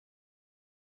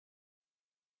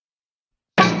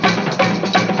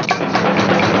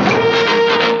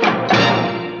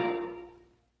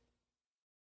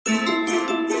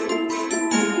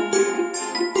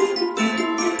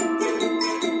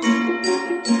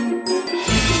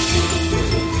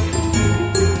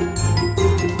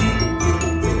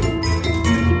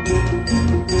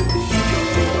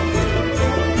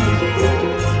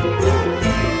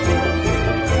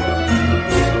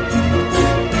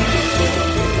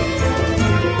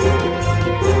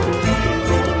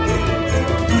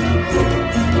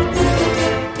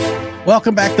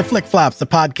Welcome back to Flick Flops, the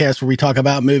podcast where we talk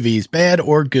about movies, bad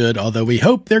or good, although we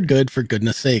hope they're good for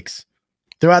goodness sakes.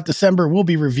 Throughout December, we'll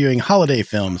be reviewing holiday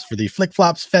films for the Flick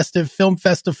Flops Festive Film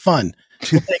Fest of Fun.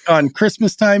 We'll take on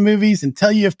Christmas time movies and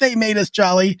tell you if they made us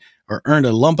jolly or earned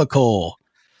a lump of coal.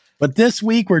 But this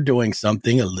week, we're doing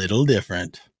something a little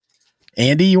different.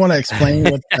 Andy, you want to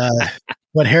explain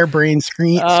what harebrained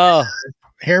scheme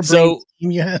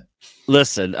you had?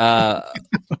 Listen, Gary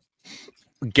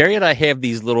and I have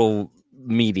these little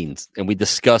meetings, and we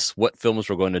discuss what films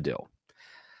we're going to do.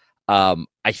 I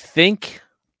don't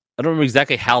remember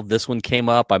exactly how this one came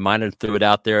up. I might have threw it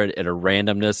out there at a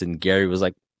randomness, and Gary was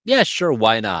like, "Yeah, sure,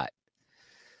 why not?"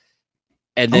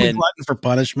 And then glutton for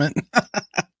punishment.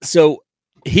 So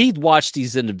he watched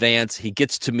these in advance. He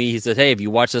gets to me. He said, "Hey, have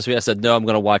you watched this?" I said, "No, I'm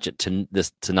going to watch it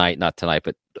tonight, not tonight,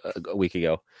 but a week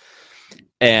ago."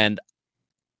 And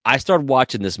I started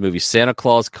watching this movie, Santa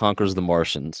Claus Conquers the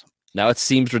Martians. Now, it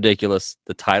seems ridiculous.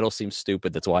 The title seems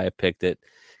stupid. That's why I picked it,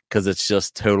 because it's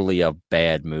just totally a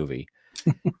bad movie.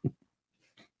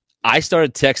 I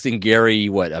started texting Gary,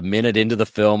 a minute into the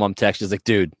film. I'm texting, he's like,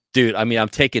 dude, I'm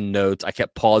taking notes. I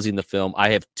kept pausing the film. I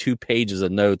have 2 pages of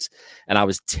notes, and I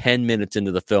was 10 minutes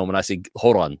into the film, and I said,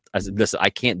 hold on. I said, listen, I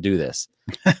can't do this.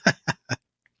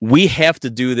 We have to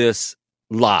do this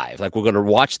live. Like, we're going to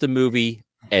watch the movie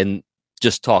and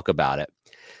just talk about it.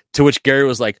 To which Gary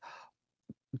was like,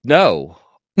 no,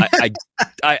 I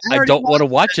don't want to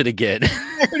watch it again.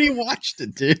 I already watched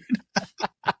it, dude.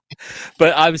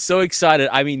 But I'm so excited.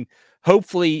 I mean,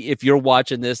 hopefully, if you're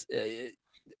watching this,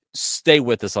 stay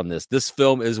with us on this. This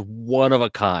film is one of a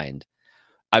kind.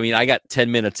 I mean, I got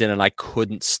 10 minutes in and I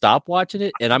couldn't stop watching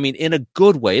it. And I mean, in a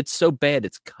good way. It's so bad,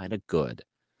 it's kind of good.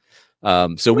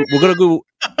 So we're going to go.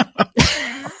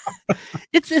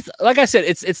 It's like I said,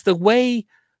 it's the way,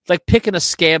 like, picking a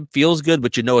scab feels good,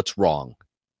 but you know it's wrong.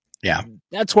 Yeah.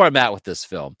 That's where I'm at with this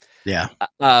film. Yeah.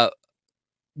 We're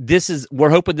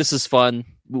hoping this is fun.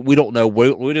 We don't know.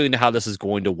 We don't know how this is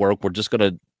going to work. We're just going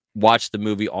to watch the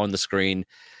movie on the screen,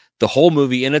 the whole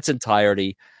movie in its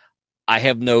entirety. I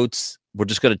have notes. We're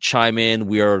just going to chime in.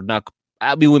 We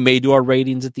may do our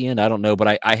ratings at the end. I don't know,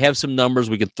 but I have some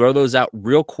numbers. We can throw those out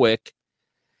real quick,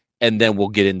 and then we'll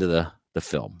get into the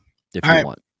film if you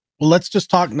want. Well, let's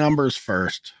just talk numbers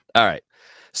first. All right.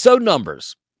 So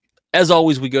numbers. As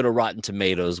always, we go to Rotten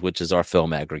Tomatoes, which is our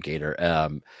film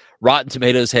aggregator. Rotten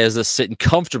Tomatoes has us sitting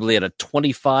comfortably at a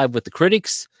 25 with the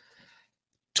critics,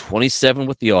 27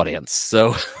 with the audience.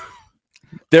 So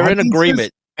they're in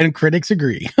agreement. And critics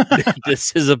agree.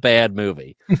 This is a bad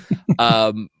movie.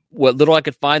 What little I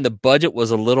could find, the budget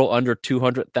was a little under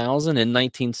 $200,000 in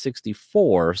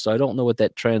 1964. So I don't know what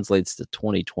that translates to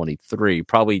 2023.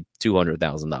 Probably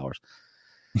 $200,000.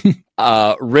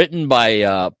 Written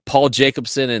by Paul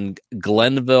Jacobson and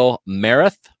Glenville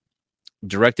Merith,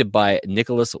 directed by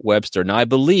Nicholas Webster. Now, I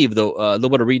believe, though, a little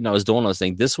bit of reading I was doing, I was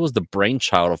saying this was the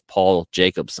brainchild of Paul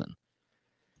Jacobson.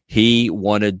 He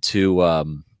wanted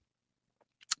to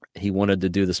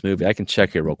do this movie. I can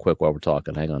check here real quick while we're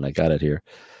talking. Hang on, I got it here.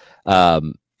 By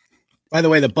the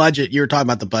way, the budget, you were talking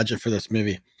about the budget for this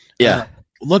movie. Yeah.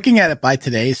 Looking at it by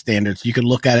today's standards, you could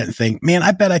look at it and think, man,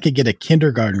 I bet I could get a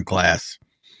kindergarten class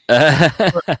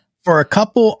for a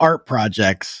couple art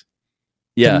projects.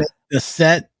 Yeah. To make the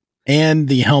set and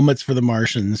the helmets for the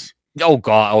Martians. Oh,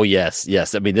 God. Oh, yes.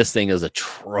 Yes. I mean, this thing is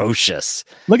atrocious.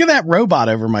 Look at that robot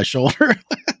over my shoulder.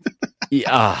 Yeah.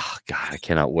 Oh, God. I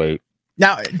cannot wait.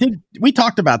 Now, we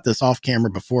talked about this off camera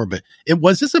before, but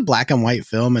was this a black and white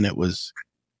film and it was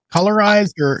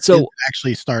colorized, or it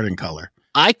actually starred in color?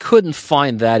 I couldn't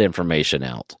find that information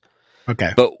out.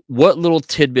 Okay. But what little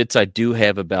tidbits I do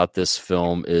have about this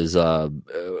film is, I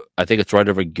think it's right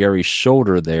over Gary's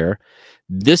shoulder there.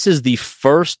 This is the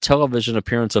first television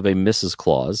appearance of a Mrs.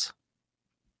 Claus.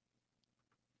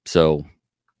 So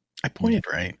I pointed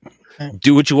right.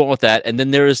 Do what you want with that. And then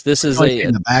in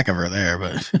the back of her there,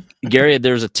 but Gary,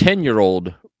 there's a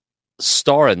 10-year-old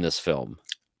star in this film.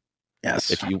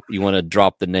 Yes. If you want to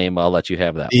drop the name, I'll let you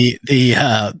have that.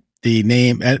 The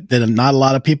name that not a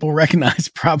lot of people recognize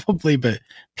probably, but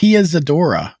Pia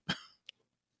Zadora.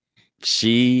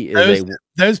 She is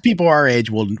those people our age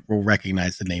will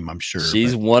recognize the name, I'm sure.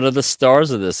 She's one of the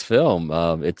stars of this film.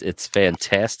 It's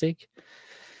fantastic.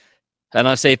 And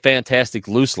I say fantastic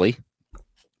loosely.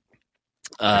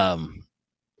 I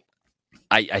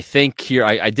think here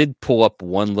I did pull up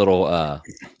one little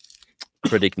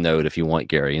critic note if you want,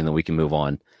 Gary, and then we can move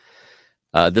on.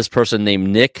 This person named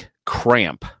Nick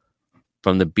Cramp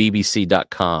from the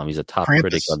BBC.com. He's a top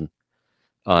critic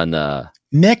on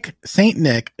Nick, Saint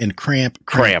Nick, and Cramp.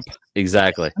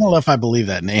 Exactly. I don't know if I believe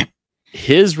that name.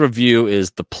 His review is: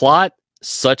 the plot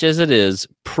such as it is,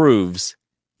 proves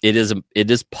it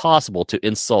is possible to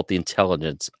insult the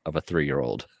intelligence of a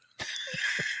 3-year-old.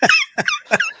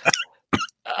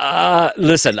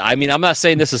 Listen, I mean, I'm not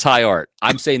saying this is high art.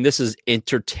 I'm saying this is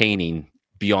entertaining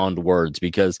beyond words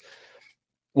because,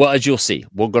 well, as you'll see,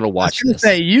 we're going to watch this.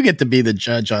 Say, you get to be the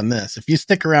judge on this. If you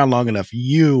stick around long enough,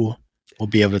 you will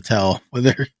be able to tell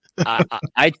whether.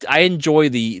 I enjoy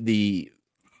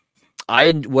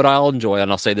what I'll enjoy,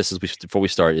 and I'll say this before we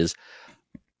start, is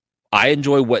I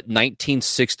enjoy what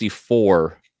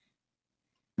 1964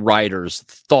 writers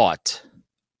thought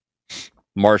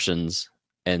Martians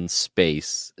and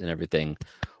space and everything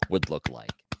would look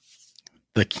like.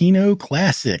 The Kino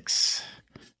Classics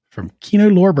from Kino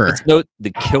Lorber. Let's note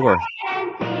the killer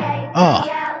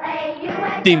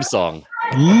theme song.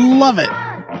 Love it.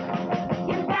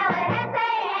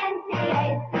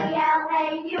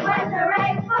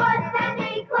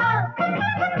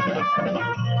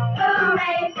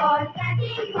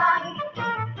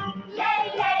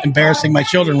 Embarrassing my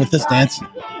children with this dance.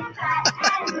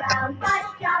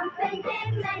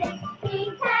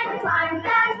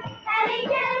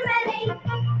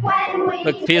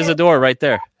 Look, Pia Zadora right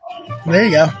there. There you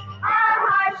go.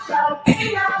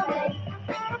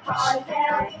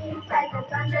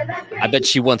 I bet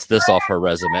she wants this off her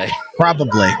resume.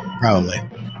 Probably.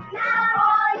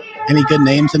 Any good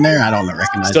names in there? I don't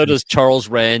recognize. So does Charles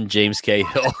Wren, James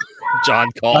Cahill,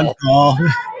 John Call.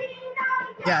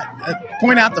 Yeah,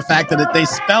 point out the fact that they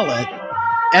spell it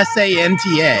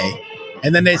Santa,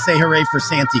 and then they say hooray for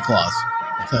Santa Claus.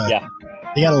 So yeah.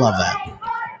 You gotta love that.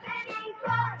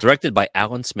 Directed by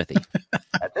Alan Smithy.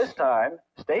 At this time,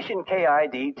 Station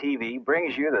KID-TV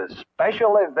brings you the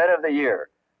special event of the year,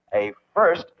 a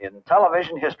first in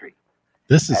television history.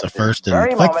 This is a first in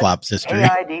Flick Flops history.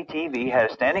 KID-TV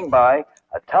has standing by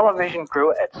a television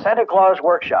crew at Santa Claus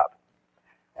Workshop.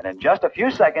 And in just a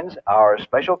few seconds, our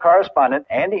special correspondent,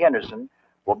 Andy Henderson,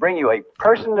 will bring you a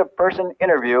person-to-person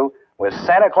interview with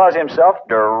Santa Claus himself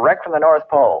direct from the North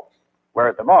Pole, where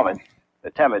at the moment,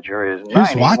 the temperature is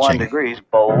 91 degrees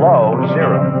below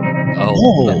zero.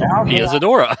 Oh, Pia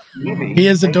Zadora.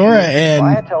 Pia Zadora and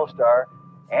Via Telstar,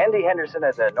 Andy Henderson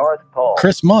at the North Pole.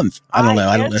 Chris Month. I don't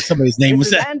know. Somebody's name was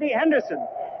that. Andy Henderson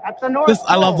at the North Pole.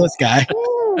 I love this guy.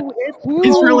 Ooh,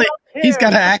 he's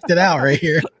got to act it out right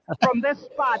here. From this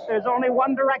spot, there's only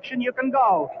one direction you can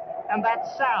go, and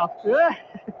that's south.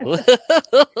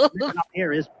 Living up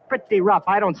here is pretty rough.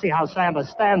 I don't see how Santa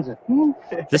stands it.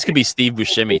 This could be Steve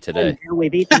Buscemi today.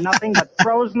 We've eaten nothing but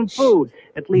frozen food.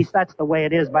 At least that's the way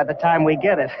it is by the time we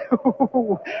get it.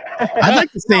 I'd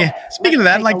like to see, speaking of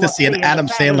that, I'd like to see an Adam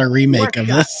Sandler remake of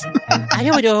this. I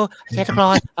know, Santa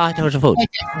Claus, I know the food.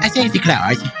 I Santa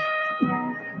Claus.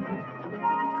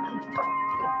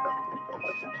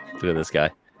 Look at this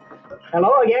guy.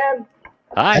 Hello again.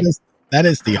 Hi. That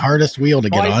is the hardest wheel to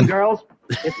get Boys on. and girls,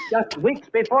 it's just weeks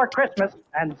before Christmas,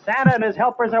 and Santa and his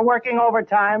helpers are working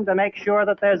overtime to make sure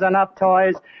that there's enough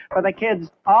toys for the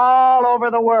kids all over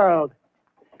the world.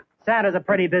 Santa's a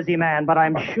pretty busy man, but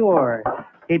I'm sure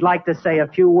he'd like to say a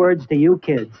few words to you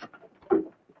kids.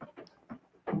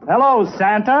 Hello,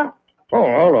 Santa. Oh,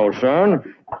 hello,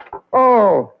 son.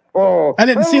 Oh. I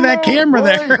didn't see that camera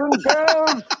there.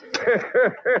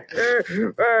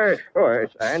 Hey,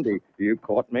 Andy, you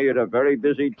caught me at a very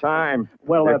busy time.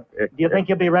 Well, do you think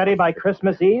you'll be ready by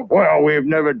Christmas Eve? Well, we've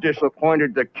never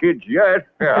disappointed the kids yet.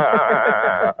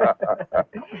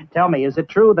 Tell me, is it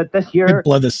true that this year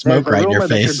blow the smoke right in your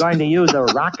face? You're going to use a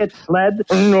rocket sled?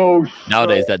 No, sir.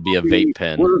 Nowadays, that'd be a vape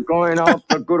pen. We're going out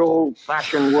the good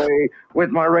old-fashioned way with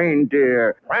my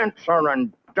reindeer. Prancer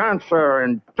and Dancer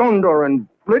and Thunder and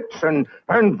Blitz and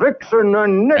Vixen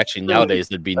and Nixon. Actually, nowadays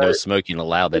there'd be no smoking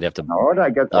allowed. They'd have to I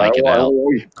get blank it out.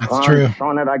 That's true.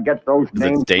 On it, I get those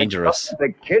names. It's dangerous.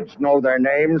 The kids know their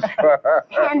names.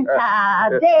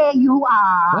 Santa, there you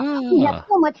are. We have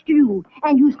so much to do,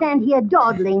 and you stand here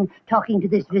dawdling, talking to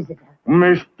this visitor.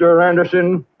 Mr.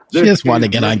 Anderson. She just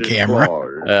wanted to get on camera.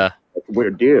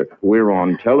 We're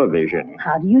on television.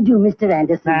 How do you do, Mr.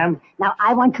 Anderson? Ma'am? Now,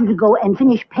 I want you to go and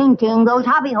finish painting those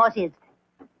hobby horses.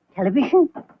 Television?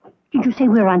 Did you say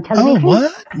we're on television?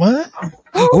 Oh, what?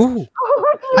 Oh,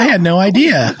 I had no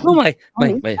idea. oh my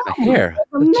hair.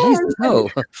 Oh, Jesus, no.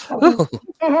 Oh.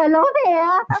 Hello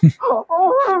there.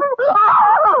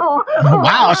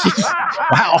 Wow,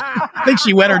 I think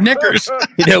she wet her knickers.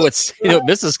 You know what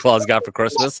Mrs. Claus got for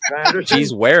Christmas?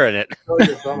 She's wearing it. Show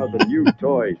you some of the new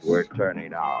toys we're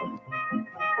turning out.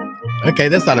 Okay,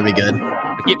 this ought to be good.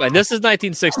 Keep in mind, this is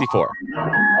 1964.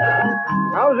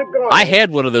 How's it going? I had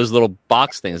one of those little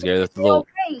box things, Gary. The little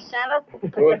Okay, Santa.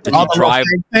 did you drive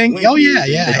thing? Oh, yeah.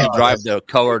 Did you drive the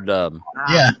colored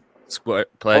Yeah.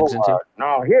 plugs into?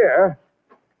 Now here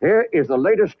is the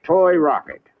latest toy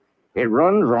rocket. It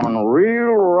runs on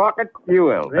real rocket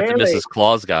fuel. That's what Mrs.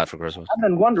 Claus got for Christmas. I've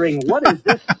been wondering, what is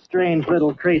this strange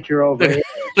little creature over here?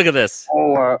 Look at this.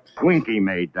 Oh, Winky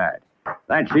made that.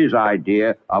 That's his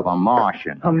idea of a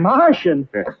Martian. A Martian?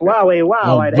 Wowie, wow.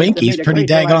 Well, I'd hate to Winky's meet a pretty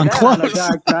creature daggone like that on a close.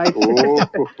 dark night.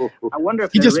 I wonder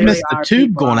if He there just really missed the are tube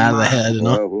people going on out of the Mars. head. You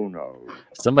know? Well, who knows?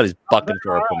 Somebody's bucking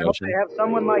for a I hope promotion. they have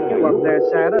someone like you up there,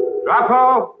 Santa.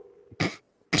 Drapo!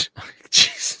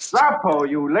 Jesus. Drapo,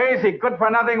 you lazy,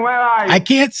 good-for-nothing, where are you? I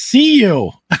can't see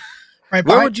you. Right Where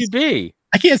behind would you be?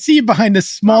 I can't see you behind this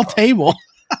small table.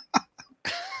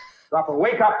 Drapo,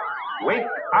 wake up! Wake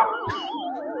up!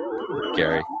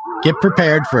 Gary. Get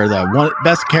prepared for the one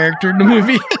best character in the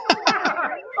movie.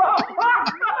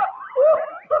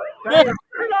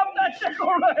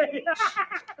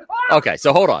 Okay,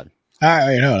 so hold on. All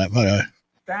right, hold on.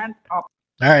 Stand up.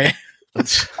 All right.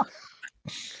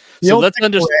 So let's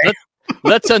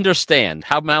understand.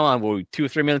 How long were we? 2 or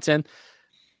 3 minutes in?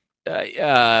 How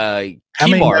many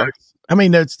Kimar, notes? How many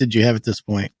notes did you have at this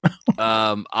point?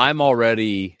 I'm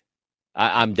already.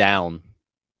 I'm down.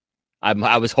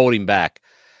 I was holding back.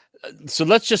 So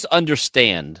let's just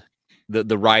understand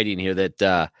the writing here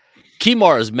that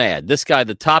Kimar is mad. This guy,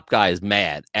 the top guy, is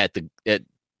mad at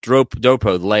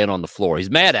Dopo laying on the floor. He's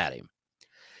mad at him.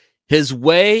 His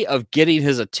way of getting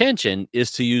his attention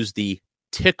is to use the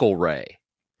tickle ray.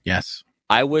 Yes.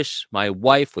 I wish my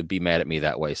wife would be mad at me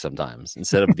that way sometimes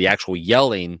instead of the actual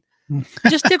yelling.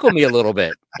 Just tickle me a little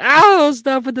bit. Oh,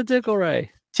 stop with the tickle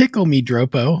ray. Tickle me,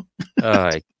 Dropo. All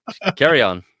right, carry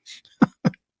on.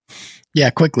 Yeah,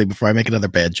 quickly before I make another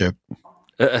bad joke.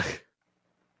 Oh,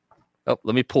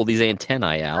 let me pull these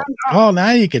antennae out. Oh,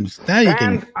 now you can.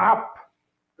 Stand up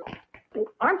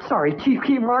I'm sorry, Chief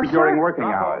Kimar. during working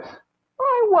hours.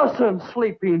 I wasn't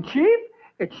sleeping, Chief.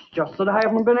 It's just that I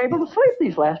haven't been able to sleep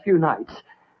these last few nights.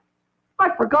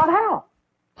 I forgot how.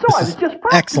 So I was just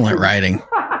practicing. Excellent writing.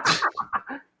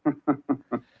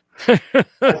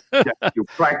 You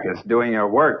practice doing your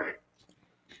work.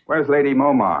 Where's Lady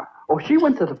Momar? Oh, she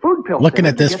went to the food pill. Looking center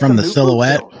at this to get from some the new food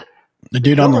silhouette, pills. the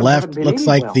dude on the Children left haven't been looks eating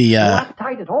like well. the They're not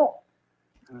tight at all.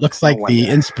 looks like the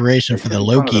inspiration for the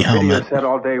Loki helmet Set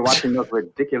all day watching those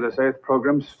ridiculous Earth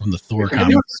programs. from the Thor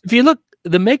comics. If you look,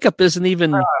 the makeup isn't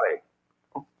even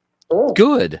Oh,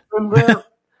 good. and they're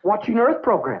watching Earth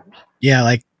programs. Yeah,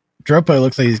 like Dropo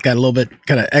looks like he's got a little bit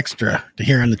kind of extra to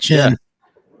here on the chin.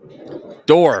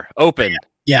 Door open.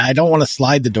 Yeah, I don't want to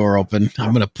slide the door open.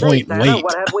 I'm going to point and wait.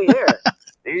 What have we here?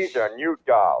 These are new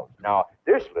dolls. Now,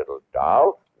 this little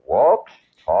doll walks,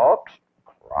 talks,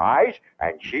 cries,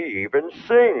 and she even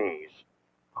sings.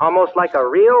 Almost like a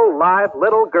real live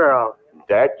little girl.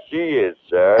 That she is,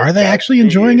 sir. Are they That actually she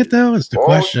enjoying is. it, though, is the All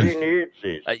question. she needs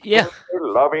is Yeah.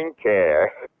 loving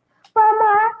care.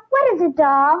 Gilmar, what is a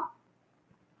doll?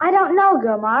 I don't know,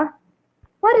 Gilmar.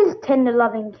 What is tender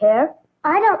loving care?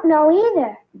 I don't know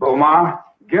either. Bomar,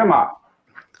 Gilmar.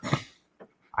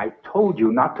 I told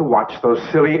you not to watch those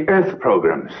silly Earth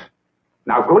programs.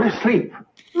 Now go to sleep.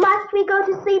 Must we go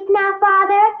to sleep now,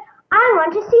 Father? I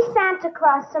want to see Santa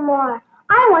Claus some more.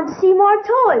 I want to see more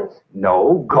toys.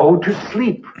 No, go to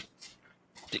sleep.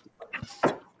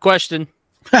 Question.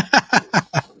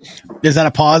 Is that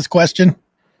a pause question?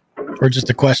 Or just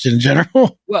a question in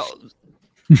general? Well,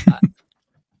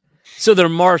 so they're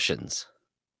Martians.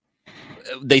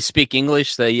 They speak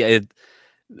English. The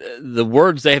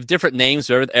words, they have different names.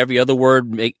 Every other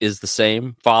word is the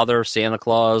same. Father, Santa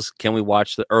Claus. Can we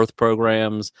watch the Earth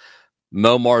programs?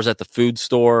 Momar's at the food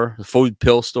store, the food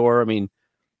pill store. I mean,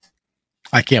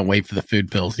 I can't wait for the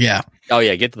food pills. Yeah. oh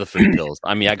yeah, get to the food pills.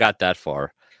 I mean, I got that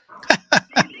far.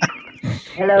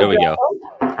 Hello, There we go.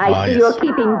 I see yes. you're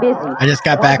keeping busy. I just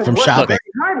got back from shopping.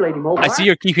 Hard, Lady Mobile. I see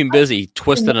you're keeping busy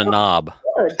twisting a knob.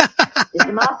 Good. Is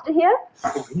the master here?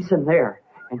 Oh, he's in there.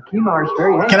 And Kimar's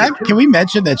very angry. Can we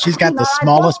mention that she's got the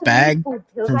smallest bag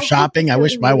from shopping? I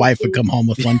wish my wife would come home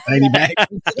with one tiny bag.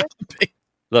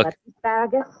 Look,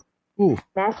 Asparagus, Ooh.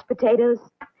 mashed potatoes,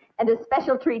 and a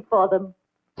special treat for them.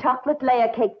 Chocolate layer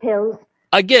cake pills.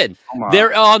 again, Omar,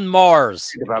 they're on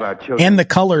Mars, think about our children. And the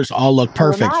colors all look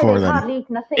perfect for them.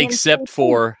 except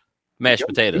for mashed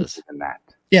potatoes. And that.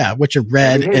 Yeah, which are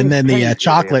red, and then the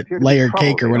chocolate layered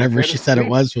cake or whatever she said it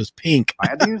was pink. I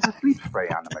had to use the sleep spray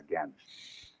on them again.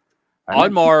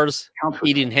 On Mars,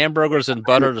 eating hamburgers and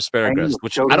buttered asparagus,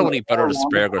 which I don't eat buttered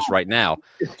asparagus right now.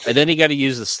 And then you got to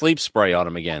use the sleep spray on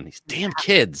them again. These damn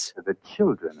kids. To the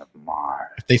children of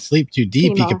Mars. If they sleep too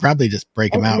deep, you could probably just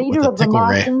break them As out with leader a of the tickle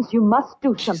ray. Martians, you must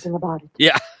do something about it.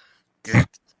 Yeah.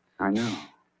 I know.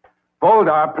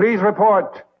 Boldar, please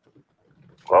report.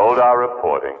 Goldar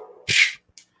reporting.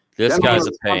 This guy's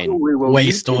a pain. We will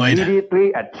meet Wastoid.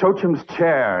 immediately at Chocham's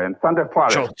Chair in Thunder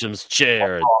Forest. Chocham's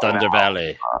Chair, Thunder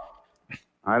Valley.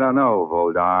 I don't know,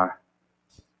 Voldar,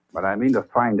 but I mean to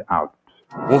find out.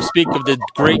 We'll speak of the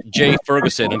great Jay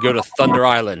Ferguson and go to Thunder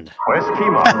Island. Where's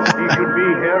Kemar? He should be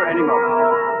here any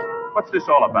moment. What's this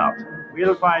all about?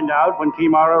 We'll find out when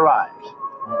Kemar arrives.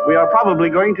 We are probably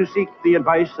going to seek the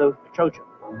advice of Chocham.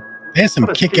 They have some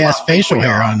kick-ass facial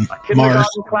hair on Mars.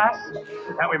 Class?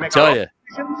 Can we make Tell you,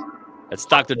 that's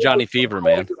Dr. Johnny Fever,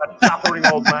 man.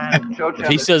 If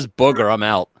he says booger, I'm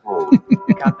out.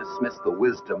 You can't dismiss the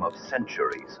wisdom of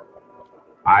centuries.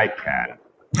 I can.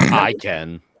 I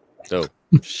can. So,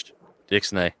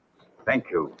 Dixney.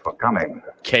 Thank you for coming.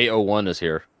 KO1 is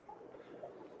here.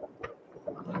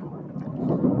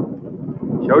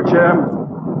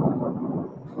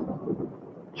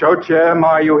 Chochem,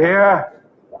 are you here?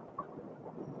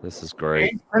 This is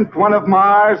great. Ancient one of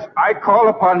Mars, I call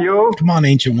upon you. Come on,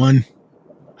 Ancient One.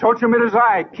 Chochem, it is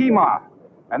I, Kemar,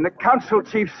 and the council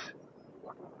chiefs.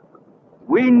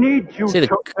 We need you, Say the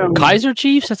Chochem. Kaiser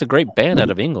Chiefs? That's a great band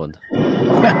out of England. Look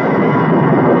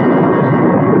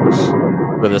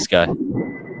at this guy.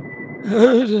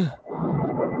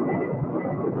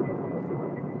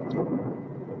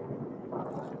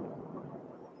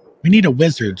 We need a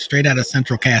wizard straight out of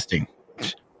Central Casting.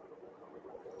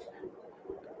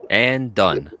 And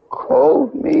done.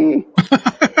 Call me.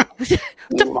 What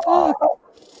the fuck?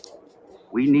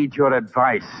 We need your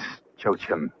advice,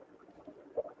 Chochem.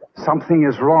 Something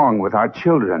is wrong with our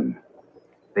children.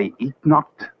 They eat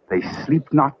not, they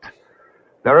sleep not.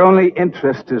 Their only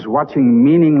interest is watching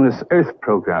meaningless Earth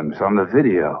programs on the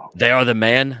video. They are the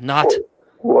man, not.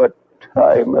 What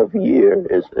time of year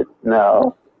is it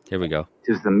now? Here we go.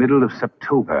 It is the middle of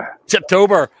September.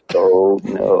 September. Oh,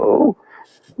 no.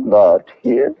 Not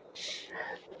here.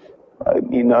 I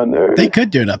mean on Earth. They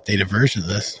could do an updated version of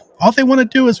this. All they want to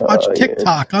do is watch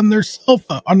TikTok on their cell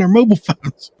phone, on their mobile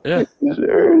phones. Yeah. It's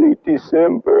early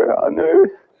December on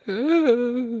Earth.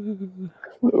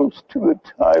 Close to the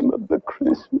time of the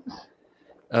Christmas.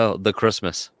 Oh, the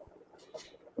Christmas.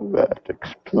 That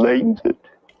explains it.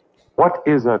 What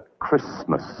is a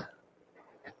Christmas?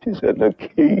 It is an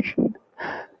occasion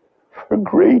for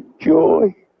great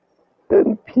joy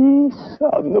and peace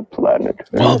on the planet Earth.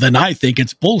 Well, then I think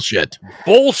it's bullshit.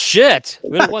 Bullshit.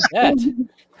 We don't want that.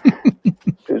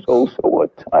 There's also a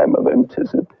time of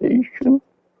anticipation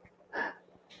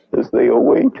as they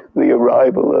await the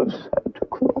arrival of Santa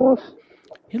Claus.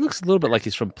 He looks a little bit like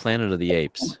he's from Planet of the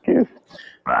Apes. Gifts.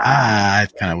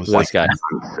 It kind of was This guy.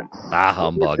 Nonsense.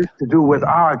 Humbug. What is to do with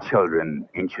our children,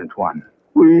 Ancient One?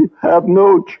 We have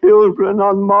no children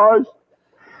on Mars.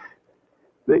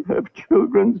 They have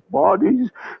children's bodies,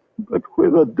 but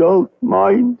with adult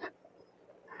minds.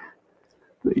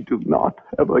 They do not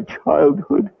have a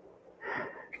childhood.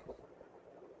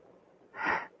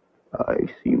 I've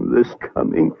seen this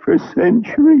coming for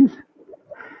centuries.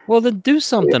 Well, then do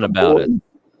something about it.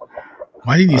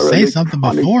 Why didn't you say something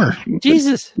before?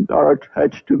 Jesus. Are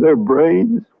attached to their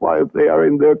brains while they are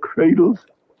in their cradles.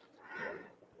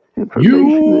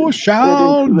 You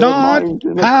shall not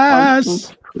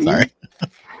pass. Sorry.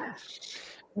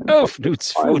 Oh,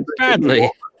 Newt's food badly.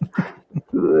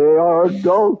 They are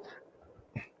adults.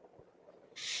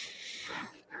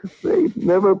 They've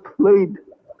never played.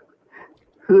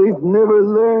 They've never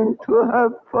learned to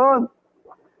have fun.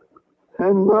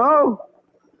 And now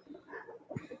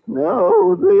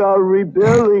they are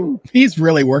rebelling. He's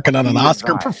really working on an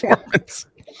Oscar performance.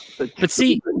 But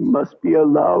see, must be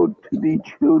allowed to be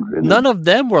children. none of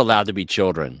them were allowed to be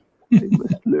children. They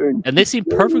must learn. And they seem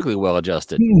perfectly well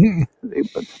adjusted. They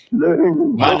must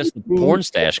learn. Minus the porn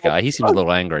stash guy. He seems a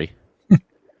little angry.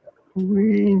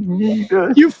 We need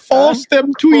us. You forced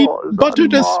them to eat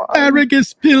buttered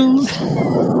asparagus pills.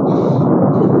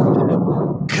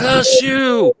 Curse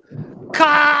you!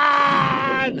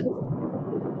 Khan!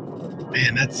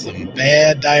 Man, that's some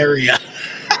bad diarrhea.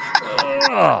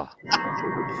 Ugh.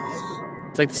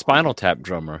 It's like the Spinal Tap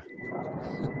drummer.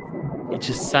 It's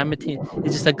just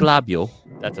it's just a globule.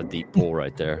 That's a deep pull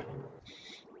right there.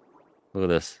 Look at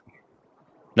this.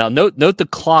 Now note the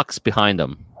clocks behind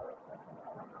them.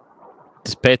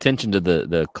 Just pay attention to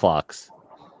the clocks.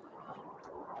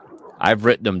 I've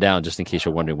written them down just in case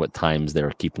you're wondering what times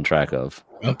they're keeping track of.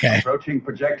 Okay. Approaching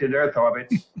projected Earth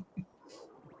orbit.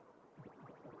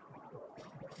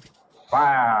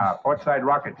 Fire port side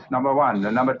rockets, number 1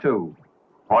 and number 2.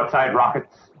 Port side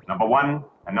rockets, number 1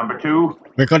 and number 2.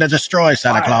 We're going to destroy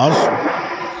Santa Claus.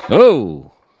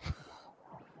 Oh!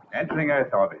 Entering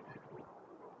Earth orbit.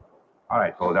 All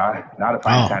right, Boldar. Now to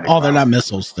find Santa Oh, they're Claus. not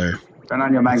missiles. They're Turn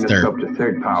on your magnetoscope to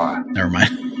third power. never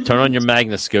mind. Turn on your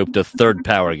magnoscope to third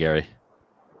power, Gary.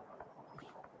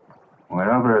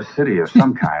 We're over a city of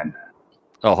some kind.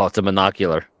 Oh, it's a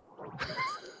monocular.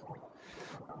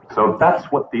 So that's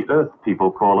what the Earth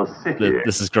people call a city.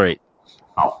 This is great.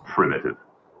 How primitive.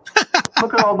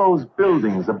 Look at all those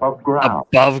buildings above ground.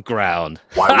 Above ground.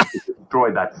 Why would you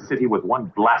destroy that city with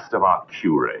one blast of our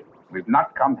Q-ray? We've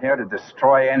not come here to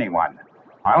destroy anyone.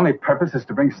 Our only purpose is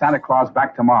to bring Santa Claus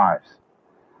back to Mars.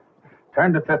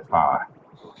 Turn to fifth power.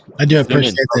 I do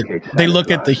appreciate that they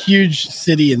look at the huge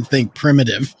city and think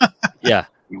primitive. Yeah.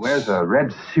 He wears a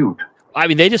red suit. I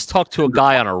mean, they just talked to a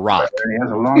guy on a rock. And he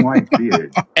has a long white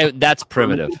beard. And that's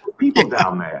primitive. People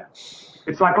down there.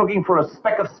 It's like looking for a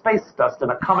speck of space dust in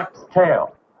a comic's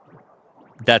tail.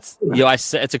 That's,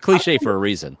 it's a cliche for a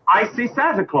reason. I see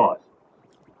Santa Claus.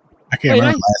 I can't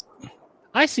remember.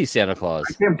 I see Santa Claus.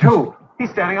 I see him too.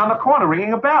 He's standing on the corner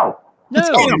ringing a bell. No,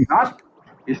 He's not.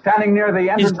 He's standing near the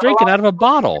entrance. he's drinking out of a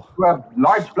bottle. to a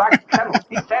large black kettle.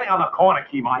 He's standing on the corner,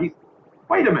 Kima.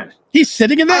 Wait a minute. He's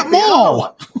sitting in that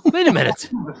mall. Wait a minute.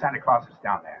 The Santa Claus is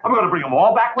down there. I'm going to bring them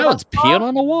all back with No, us. it's peeing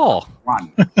on the wall.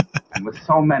 One. And with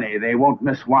so many, they won't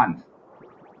miss one.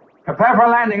 Prepare for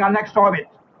landing on next orbit.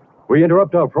 We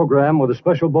interrupt our program with a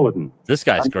special bulletin. This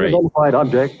guy's An great. unidentified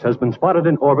object has been spotted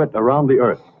in orbit around the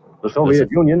Earth. The Soviet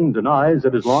Union denies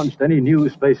it has launched any new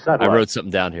space satellite. I wrote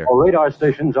something down here. Our radar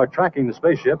stations are tracking the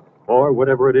spaceship, or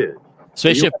whatever it is.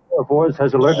 Spaceship, The U.S. Air Force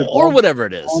has alerted or all whatever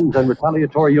it is. drones and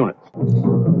retaliatory units.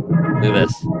 Look at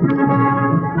this.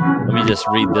 Let me just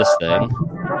read this thing.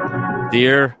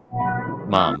 Dear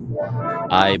Mom,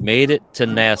 I made it to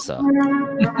NASA.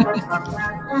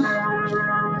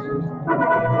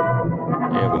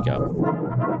 There we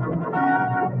go.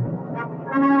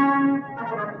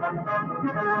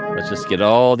 Let's just get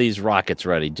all these rockets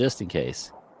ready, just in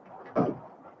case.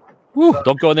 Woo,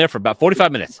 don't go in there for about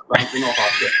 45 minutes.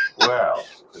 Well,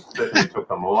 it took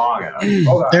them long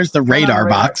enough. There's the radar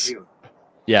box.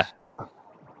 Yeah.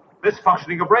 This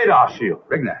functioning of radar shield.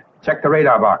 Rigner, check the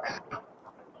radar box.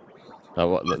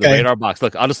 The radar box.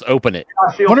 Look, I'll just open it.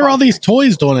 What are all these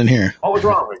toys doing in here? What was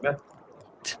wrong, Rigner?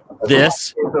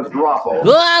 This. It's a drop off.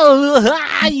 Whoa,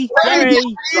 hi, sorry.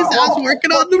 I was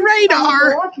working on the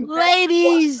radar.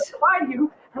 Ladies. Find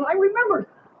you, and I remembered.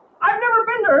 I've never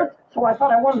been to Earth, so I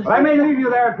thought I wanted to. I may leave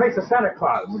you there in place of Santa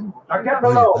Claus. Now get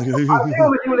below. I'll deal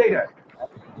with you later.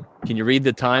 Can you read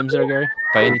the times there, Gary?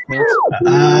 By any chance?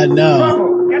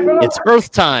 No. Get below. It's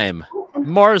Earth time,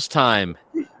 Mars time,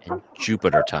 and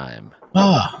Jupiter time.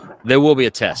 Oh, There will be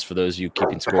a test for those of you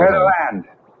keeping score. Prepare to at home. land.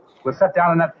 We'll set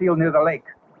down in that field near the lake.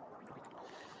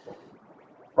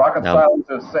 Rocket Now-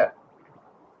 silencers set.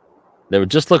 They were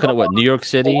just looking at what New York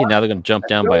City, and now they're going to jump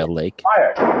down by a lake.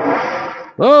 Fire.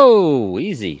 Whoa,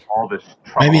 easy. All this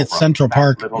trouble maybe it's from Central that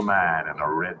Park. Little man in a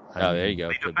red. Oh, there you go.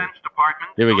 The Could be. Defense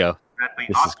Department Here we go. that the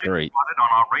This is object great. spotted on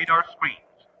our radar screens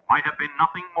might have been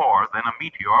nothing more than a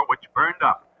meteor which burned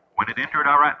up when it entered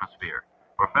our atmosphere.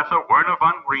 Professor Werner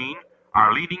von Green,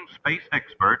 our leading space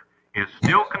expert, is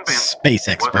still convinced Space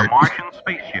it was a expert. Martian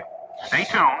spaceship. Stay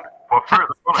tuned for further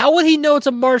bulletins. How would he know it's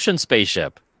a Martian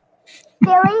spaceship?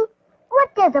 Billy,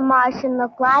 what does a Martian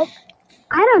look like?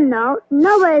 I don't know.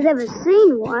 Nobody's ever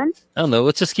seen one. I don't know.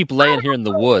 Let's just keep laying here in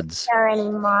the woods. There are any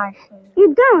Martians?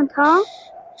 You don't, huh?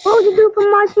 What would you do if a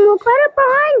Martian walked right up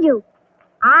behind you?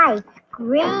 I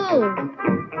scream.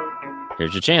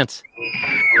 Here's your chance.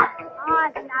 Oh,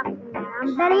 stop it,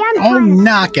 man. Betty, I'm Oh, trying to-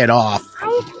 knock it off.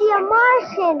 I see a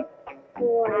Martian.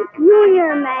 Boy, you and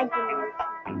your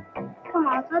imagination. Come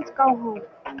on, let's go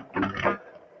home.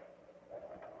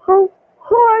 Who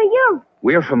are you?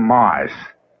 We're from Mars.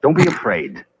 Don't be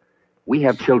afraid. We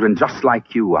have children just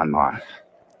like you on Mars.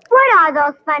 What are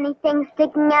those funny things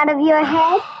sticking out of your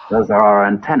head? Those are our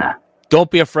antenna. Don't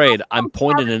be afraid. I'm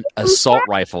pointing an assault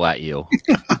rifle at you.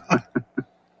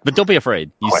 But don't be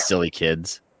afraid, you silly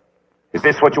kids. Is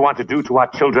this what you want to do to our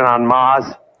children on Mars?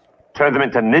 Turn them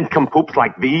into nincompoops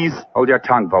like these? Hold your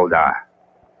tongue, Voldar.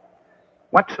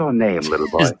 What's your name, little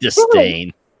boy? His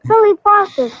disdain. Billy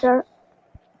Foster, sir.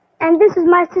 And this is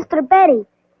my sister Betty.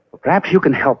 Perhaps you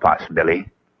can help us, Billy.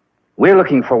 We're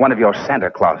looking for one of your Santa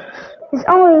Clauses. There's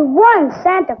only one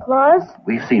Santa Claus.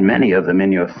 We've seen many of them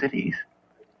in your cities.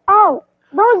 Oh,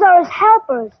 those are his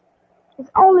helpers. There's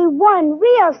only one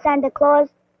real Santa Claus,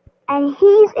 and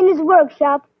he's in his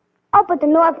workshop up at the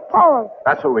North Pole.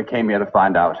 That's what we came here to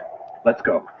find out. Let's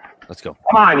go. Let's go.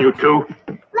 Come on, you two.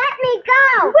 Let me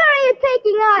go! Where are you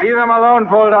taking us? Leave them alone,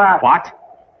 Voldar. What?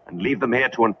 And leave them here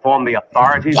to inform the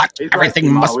authorities? What? He's right, Everything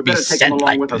Kima. must We be better take sent him along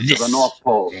like with us this. to the North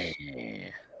Pole.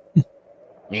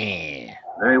 Yeah.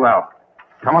 Very well.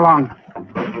 Come along.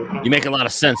 You make a lot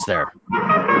of sense there.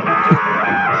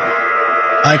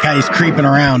 I like how he's creeping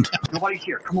around. Nobody's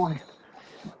here. Come on in.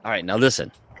 All right, now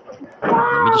listen.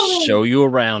 Let me just show you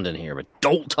around in here, but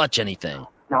don't touch anything.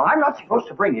 Now, I'm not supposed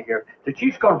to bring you here. The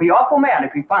chief's going to be awful mad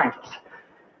if he finds us.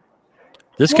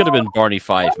 This could have been Barney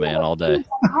Fife, man, all day.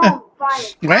 Well,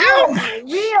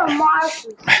 Real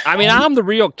Martians. I mean, I'm the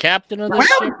real captain of this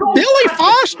ship. Billy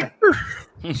Foster.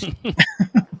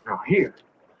 Now, here.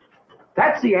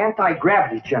 That's the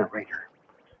anti-gravity generator.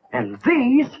 And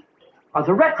these are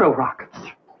the retro rockets.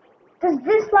 Does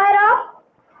this light up?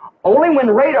 Only when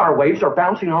radar waves are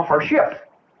bouncing off our ship.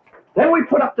 Then we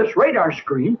put up this radar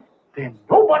screen, then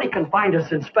nobody can find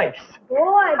us in space.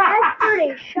 Boy, that's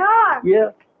pretty sharp.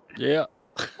 Yeah. Yeah.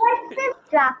 What's this,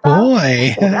 Drop?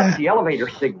 Boy. Oh, that's the elevator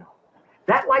signal.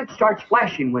 That light starts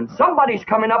flashing when somebody's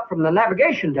coming up from the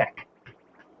navigation deck.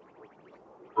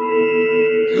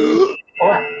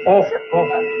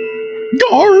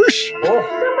 Gosh.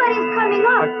 Somebody's coming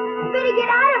up. Better get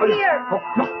out of here.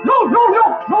 No.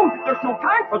 There's no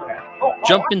time for that.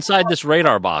 Jump inside this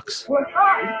radar box.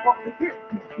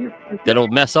 That'll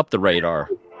mess up the radar.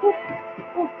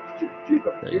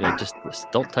 There you go. Just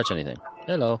don't touch anything.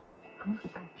 Hello.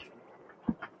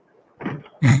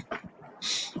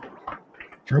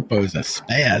 Dropo's a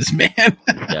spaz, man.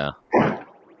 Yeah.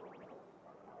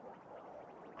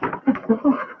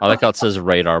 I like how it says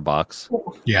radar box.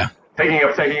 Yeah. Thinking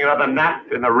of taking another nap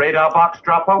in the radar box,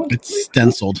 Droppo? It's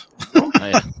stenciled.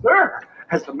 Sir,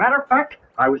 as a matter of fact,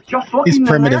 I was just looking. These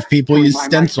primitive there people to use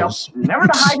remind stencils. myself never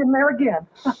to hide in there again.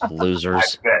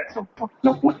 Losers.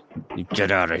 You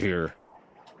get out of here.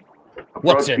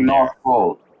 What's in there?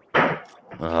 Oh,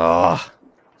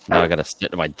 now I gotta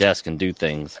sit at my desk and do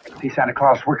things. See Santa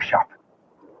Claus workshop.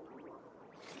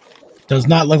 Does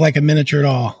not look like a miniature at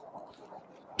all.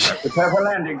 Prepare for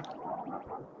landing.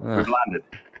 We've landed.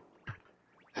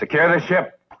 Secure the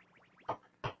ship.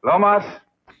 Lomas,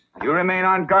 you remain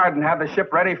on guard and have the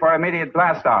ship ready for immediate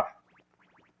blast-off.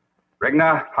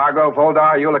 Rigna, Hargo,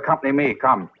 Voldar, you'll accompany me.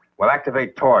 Come. We'll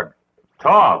activate Torg.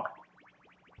 Tog?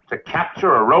 To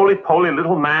capture a roly-poly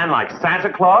little man like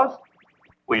Santa Claus?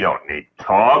 We don't need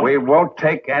Tog. We won't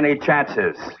take any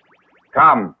chances.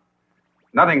 Come.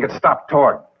 Nothing can stop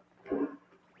Torg.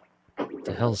 What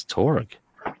the hell's Torg?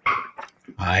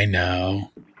 I know.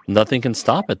 Nothing can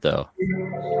stop it, though.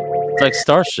 It's like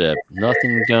Starship.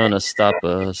 Nothing gonna stop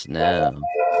us now.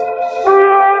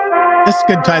 This is a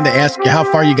good time to ask you how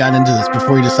far you got into this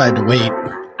before you decided to wait.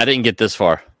 I didn't get this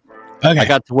far. Okay. I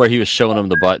got to where he was showing him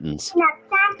the buttons. Not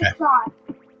Santa Claus.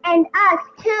 And us,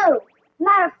 too.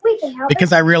 Not if we can help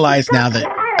Because it. I realize now that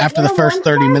after the first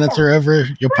 30 minutes are over,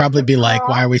 you'll probably be like,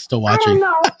 why are we still I don't watching?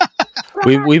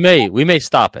 know. We may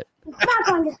stop it. It's not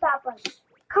going to stop us.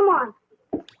 Come on.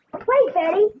 Wait,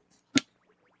 Betty.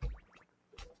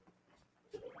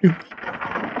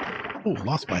 Oh,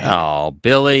 lost my head. Oh,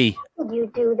 Billy. Did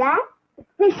you do that? If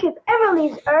this ship ever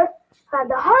leaves Earth, have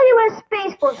the Hollywood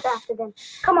Space Force after them.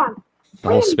 Come on. The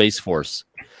whole Space Force.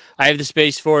 I have the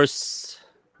Space Force.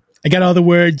 I got all the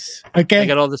words. Okay. I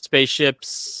got all the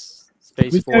spaceships.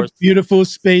 Space We've got Force. beautiful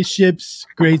spaceships.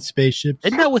 Great spaceships.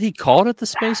 Isn't that what he called it, the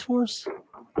Space Force?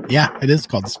 Yeah, it is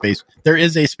called the Space. There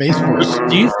is a Space Force.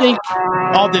 Do you think...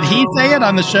 Oh, did he say it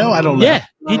on the show? I don't know. Yeah.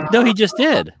 He just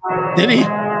did. Did he?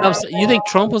 You think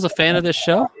Trump was a fan of this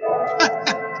show?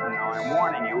 Now, I'm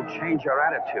warning you, change your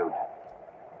attitude.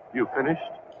 You finished,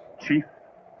 Chief?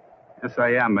 Yes, I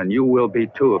am, and you will be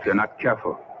too if you're not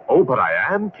careful. Oh, but I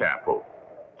am careful,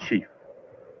 Chief.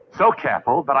 So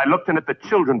careful that I looked in at the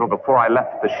children before I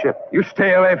left the ship. You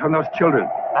stay away from those children.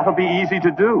 That'll be easy to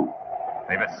do.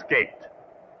 They've escaped.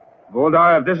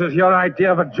 Voldar, if this is your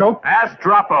idea of a joke... Ask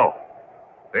Droppo.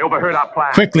 They overheard our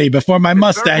plan. Quickly, before my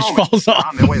mustache falls off.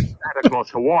 On their way to Santa Claus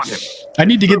to warn him. I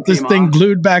need to get this thing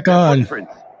glued back on.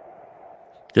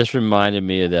 This reminded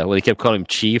me of that. Well, they kept calling him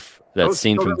Chief. That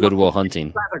scene from Good Will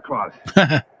Hunting. Santa Claus.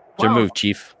 It's your move,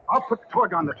 Chief. I'll put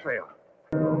Torg on the trail.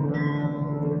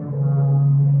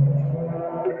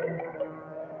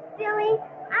 Billy,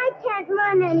 I can't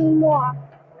run anymore.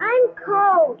 I'm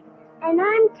cold, and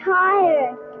I'm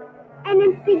tired. And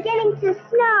it's beginning to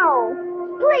snow.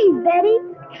 Please, Betty,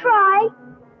 try.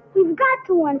 We've got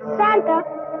to warn Santa.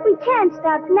 We can't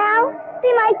stop now.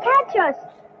 They might catch us.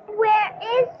 Where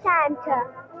is Santa?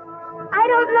 I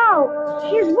don't know.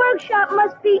 His workshop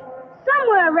must be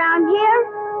somewhere around here.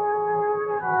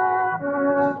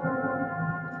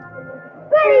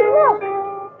 Betty, look!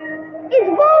 It's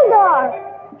Voldar!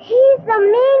 He's the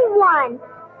mean one.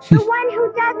 The one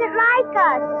who doesn't like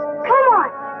us. Come on.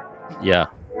 Yeah.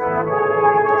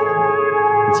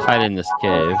 Let's hide in this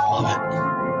cave.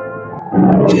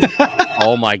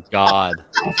 Oh my god.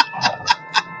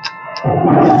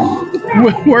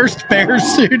 Worst bear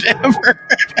suit ever.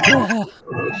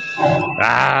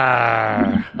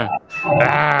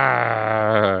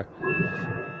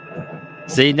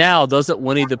 See, now doesn't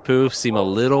Winnie the Pooh seem a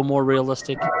little more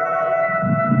realistic?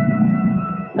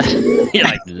 You're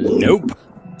like, nope.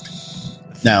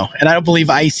 No, and I don't believe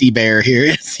Icy Bear here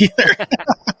is either.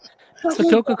 It's the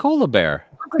Coca-Cola bear.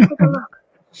 I'll go take a look.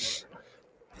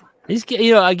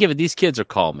 I give it. These kids are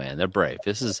calm, man. They're brave.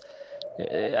 This is.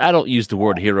 I don't use the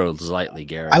word heroes lightly,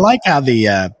 Gary. I like how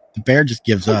the bear just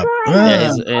gives up.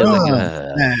 Yeah, he's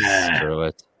like, screw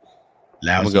it.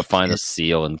 I'm gonna go find a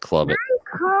seal and club it.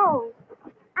 I'm cold.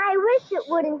 I wish it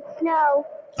wouldn't snow.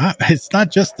 It's not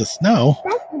just the snow.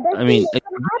 That's the best I mean, thing that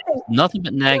could happen. nothing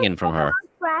but nagging from her.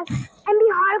 And be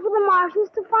hard for the Martians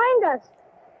to find us.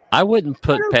 I wouldn't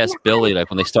put past Billy, like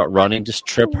when they start running, just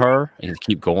trip her and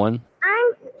keep going.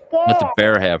 I'm scared. Let the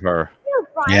bear have her.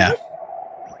 Yeah.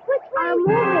 Which way are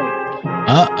moving?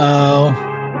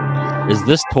 Uh-oh. Is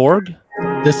this Torg?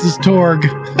 This is Torg.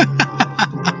 They're coming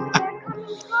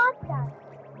towards us.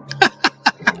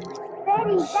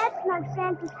 Betty, that's not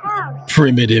Santa's house.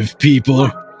 Primitive people.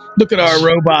 Look at our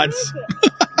robots.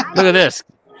 Look at this.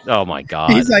 Oh my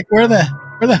God. He's like, where the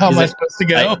hell am I supposed to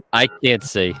go? I can't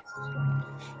see.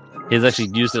 He's actually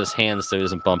using his hands so he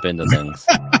doesn't bump into things.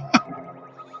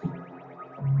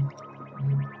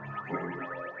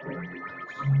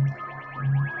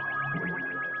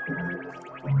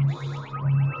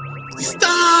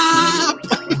 Stop!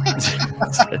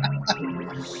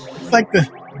 It's like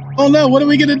oh no, what are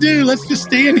we going to do? Let's just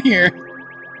stand here.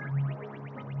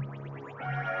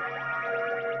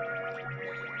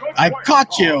 I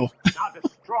caught you. Now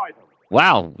destroy them.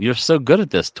 Wow, you're so good at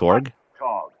this, Torg.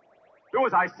 Torg. Do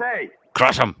as I say.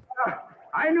 Crush him.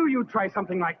 I knew you'd try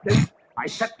something like this. I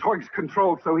set Torg's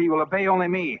control so he will obey only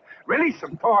me. Release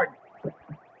him, Torg. Oh,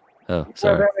 You're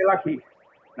sorry. very lucky.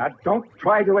 Now don't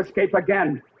try to escape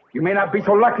again. You may not be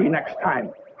so lucky next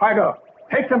time. Hargo,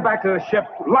 take them back to the ship,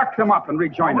 lock them up, and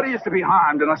rejoin us. Nobody is to be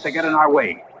harmed unless they get in our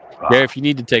way. Gary, if you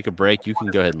need to take a break, you can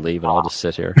go ahead and leave, and I'll just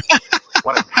sit here.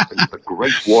 What has happened to the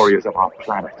great warriors of our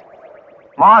planet?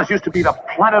 Mars used to be the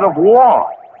planet of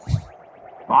war.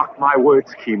 Mark my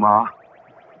words, Kima.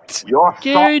 Your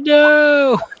Gary,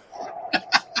 no!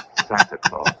 Santa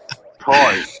Claus.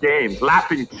 Toys, games,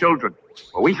 laughing children.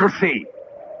 Well, we shall see.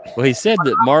 Well, he said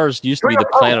that Mars used to be the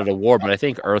planet of war, but I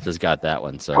think Earth has got that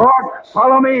one. So, Torg,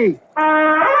 follow me.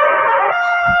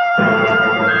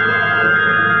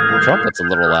 trumpet's a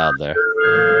little loud there.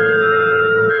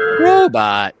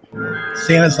 Robot.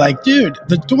 Santa's like, dude,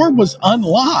 the door was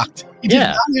unlocked. You did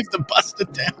Yeah. not have to bust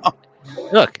it down.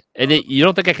 Look, and you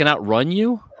don't think I can outrun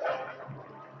you?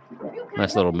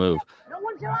 Nice little move. No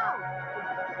one's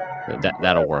around.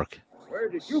 That'll work. Where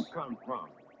did you come from?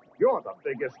 You're the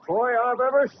biggest toy I've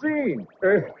ever seen.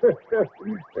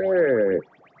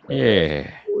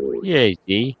 Yeah. Yeah,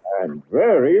 D. And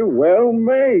very well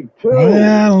made, too. Well,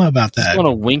 I don't know about It's that. one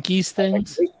of Winky's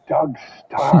things. Big dog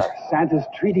star. Santa's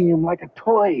treating him like a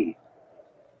toy.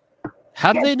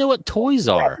 How do they know what toys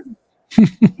are?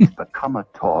 He's become a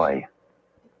toy.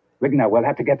 Rigna, we'll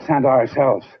have to get Santa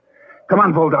ourselves. Come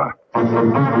on, Voldar.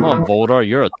 Come on, Voldar,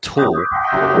 you're a tool.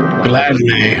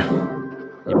 Gladly.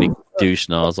 You big douche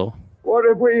nozzle. What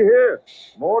have we here?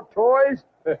 More toys?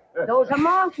 Those are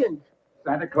Martians.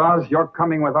 Santa Claus, you're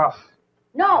coming with us.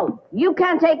 No, you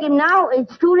can't take him now.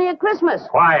 It's too near Christmas.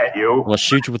 Quiet, you. I'll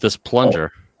shoot you with this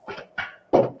plunger.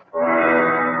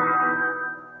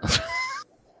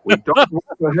 We don't want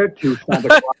to hurt you, Santa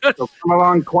Claus, so come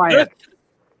along quiet.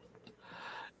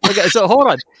 Okay, so hold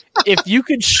on. If you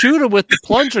could shoot him with the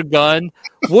plunger gun,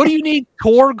 what do you need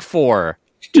Torg for?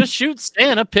 Just shoot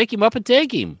Santa, pick him up, and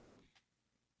take him.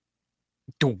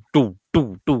 Do, do,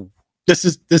 do, do. This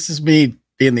is me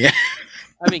being the.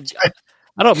 I mean,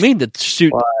 I don't mean to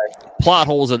shoot plot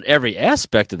holes in every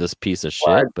aspect of this piece of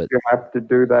shit, but You have to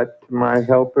do that to my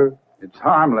helper? It's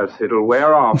harmless. It'll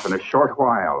wear off in a short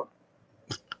while.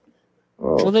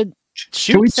 well, then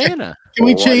shoot Santa. Can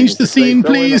we change the scene,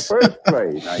 please? First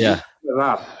place. Now, Yeah. you with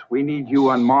us. We need you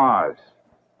on Mars.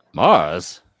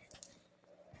 Mars?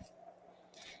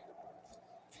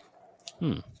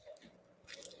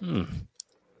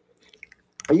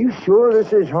 Are you sure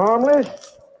this is harmless?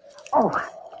 Oh,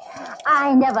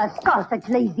 I never saw such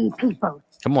lazy people.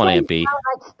 Come on, Aunt B. Sound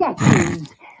like statues.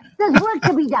 There's work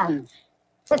to be done.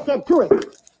 Let's get to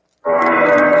it.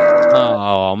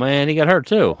 Oh, man, he got hurt,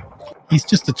 too. He's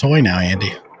just a toy now,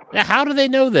 Andy. Now, how do they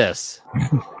know this?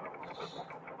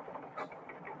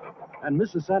 And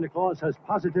Mrs. Santa Claus has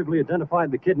positively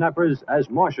identified the kidnappers as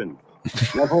Martians.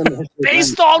 Never in history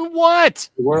Based on what?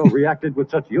 the world reacted with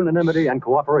such unanimity and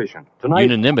cooperation. Tonight,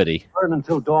 Unanimity. burn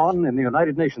until dawn in the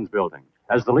United Nations building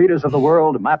as the leaders of the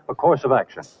world map a course of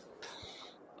action.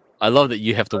 I love that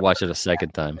you have to watch it a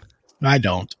second time. I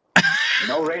don't.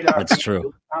 No radar. That's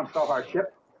true. Bounced off our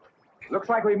ship. Looks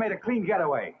like we made a clean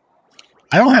getaway.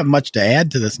 I don't have much to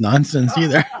add to this nonsense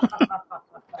either.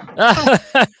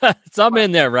 So I'm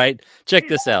in there, right? Check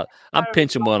this out. I'm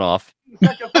pinching one off. He's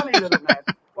such a funny little man.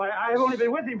 Why, I've only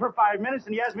been with him for 5 minutes,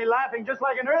 and he has me laughing just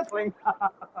like an earthling.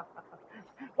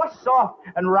 What's soft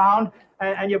and round,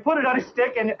 and you put it on a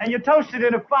stick, and you toast it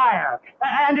in a fire,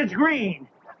 and it's green?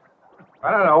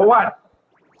 I don't know what.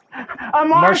 A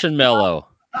Marshmallow.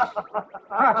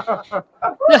 The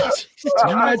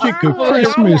magic of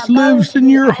Christmas lives in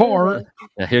your heart.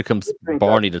 Now here comes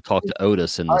Barney to talk to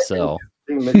Otis in the cell.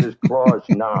 See Mrs. Claus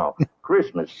now.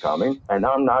 Christmas coming, and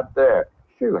I'm not there.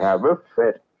 She'll have a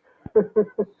fit.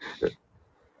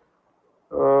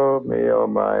 Oh, me, oh,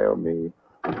 my, oh, me.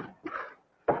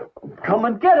 Come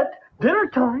and get it. Dinner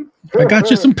time. I got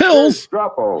you some pills.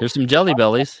 Droppo. Here's some Jelly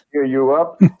Bellies. Cheer you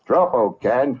up. Droppo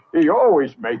can. He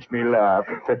always makes me laugh.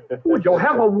 You'll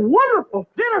have a wonderful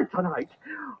dinner tonight.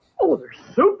 Oh, there's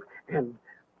soup and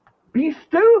beef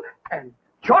stew and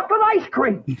chocolate ice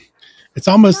cream. It's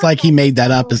almost like he made that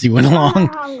up as he went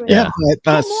along. Yeah.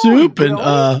 Soup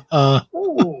and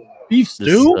beef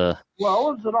stew.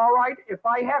 Well, is it all right if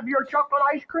I have your chocolate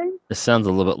ice cream? This sounds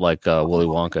a little bit like Willy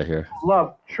Wonka here.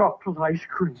 Love chocolate ice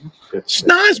cream.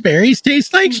 Schnozberries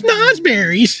taste like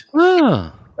schnozberries.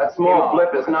 Oh. That small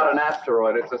blip is not an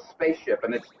asteroid. It's a spaceship,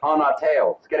 and it's on our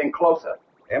tail. It's getting closer.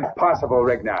 Impossible,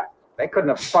 Rigna. They couldn't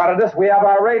have spotted us. We have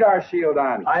our radar shield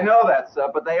on. I know that, sir,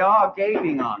 but they are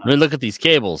gaining on I mean, look at these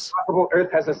cables. Possible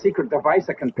Earth has a secret device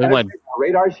that can Look at my penetrate our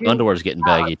radar shield. underwear's getting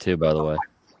baggy too, by the way.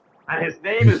 And his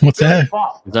name is What's that?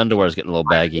 His underwear's getting a little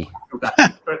baggy.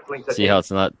 See how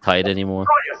it's not tight anymore?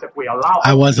 If we allow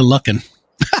I wasn't looking.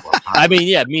 I mean,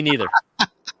 yeah, me neither.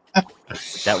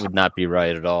 That would not be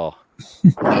right at all.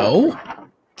 No.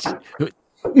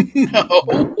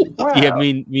 No. Yeah,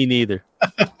 me neither.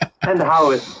 And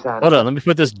how is Santa? Hold on, let me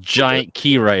put this giant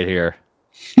key right here.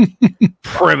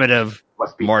 Primitive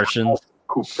Must be Martians.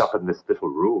 cooped up in this little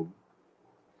room.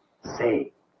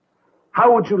 Say,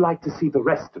 how would you like to see the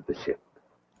rest of the ship?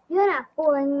 You're not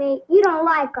fooling me. You don't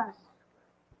like us.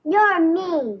 You're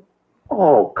mean.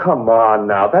 Oh, come on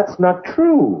now. That's not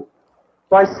true.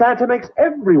 Why, Santa makes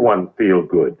everyone feel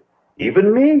good.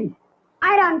 Even me.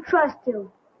 I don't trust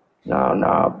you.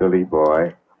 No, Billy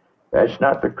boy. That's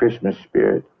not the Christmas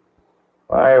spirit.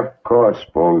 Why, of course,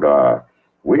 Boldar.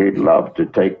 We'd love to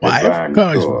take the Why, grand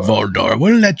of course, tour. Voldor.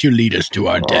 We'll let you lead us to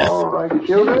our death. All right,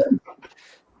 children.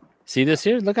 See this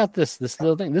here? Look at this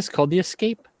little thing. This is called the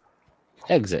escape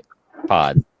exit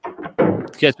pod.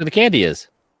 Guess where the candy is.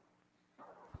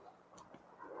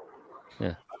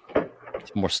 Yeah.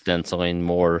 It's more stenciling,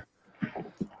 more.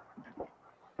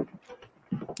 Oh,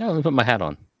 let me put my hat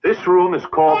on. This room is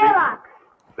called Airlock.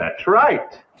 That's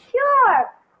right. Sure.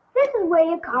 This is where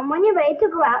you come when you're ready to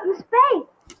go out in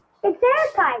space. It's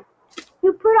airtight.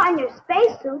 You put on your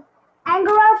spacesuit and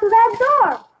go out through that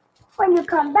door. When you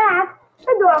come back,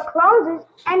 the door closes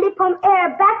and they pump air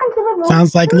back into the room.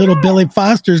 Sounds like little Billy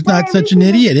Foster's not such an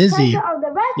idiot, is he?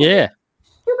 Yeah.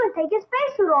 You can take your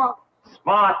spacesuit off.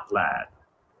 Smart lad.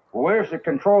 Where's the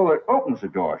control that opens the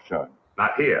door, son?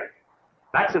 Not here.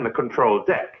 That's in the control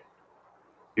deck.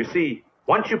 You see,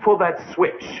 once you pull that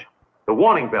switch, the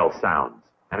warning bell sounds,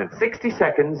 and in 60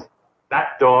 seconds,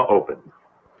 that door opens.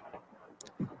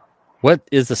 What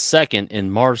is the second in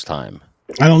Mars time?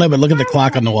 I don't know, but look at the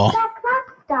clock on the wall. That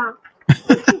clock stopped.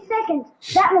 60 seconds.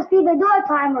 That must be the door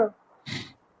timer.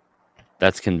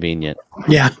 That's convenient.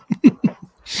 Yeah.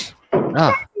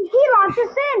 Ah, He locked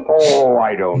us in. Oh,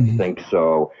 I don't think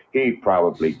so. He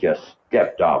probably just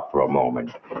stepped off for a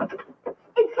moment.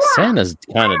 It's locked. Santa's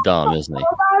kind of dumb, isn't he?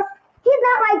 He's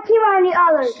not like Kira and the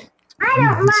others. I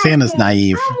don't mind Santa's him.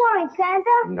 naive. Don't worry,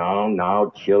 Santa.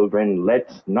 No, children,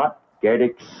 let's not get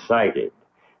excited.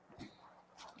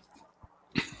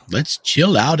 Let's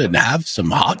chill out and have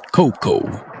some hot cocoa.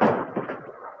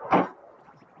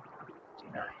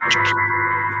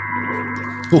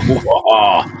 He's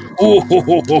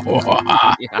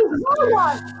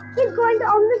going to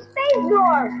open the space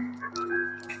door.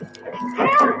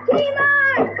 Help,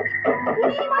 Timon!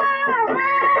 Timon,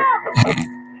 help!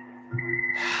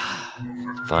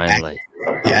 Finally.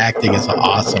 The acting is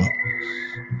awesome.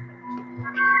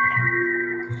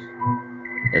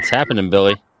 It's happening,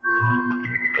 Billy.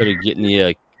 Better get in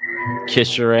the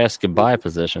kiss your ass goodbye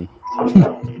position. There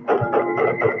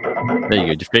you go.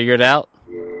 Did you figure it out?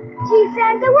 Gee,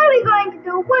 Santa, what are we going to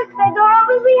do? What's the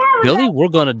Billy, we're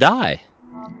gonna die.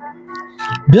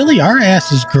 Billy, our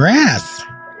ass is grass.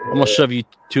 I'm gonna shove you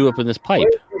two up in this pipe. Where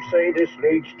do you say this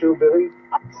leads to, Billy?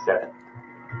 7.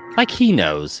 Like he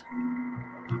knows.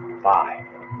 5,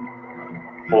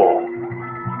 4,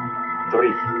 3,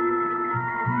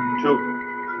 2,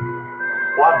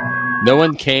 1. No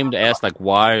one came to ask, like,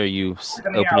 why are you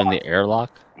opening the airlock?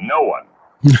 No one.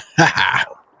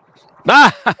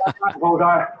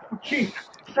 Chief,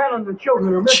 Santa and the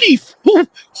children are missing. Chief! Oh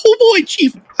boy,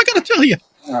 Chief! I gotta tell you.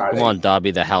 Come on, Dobby,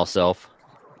 the house elf.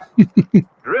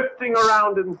 Drifting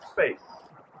around in space.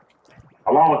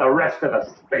 Along with the rest of the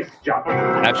space junk.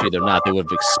 Actually, they're not. They would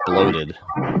have exploded.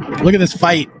 Look at this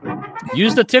fight.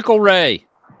 Use the tickle ray.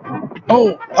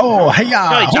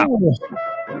 Hey-ya.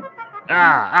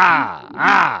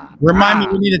 Remind me,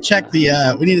 Ah. we need to check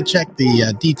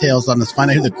the details on this.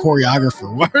 Find out who the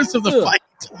choreographer was of the fight.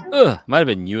 Might have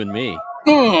been you and me.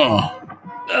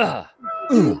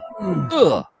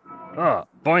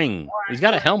 Boing. He's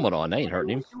got a helmet on. That ain't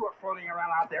hurting him. You were floating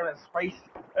around out there in space.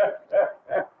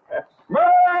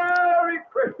 Merry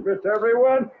Christmas,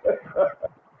 everyone.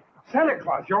 Santa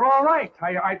Claus, you're all right.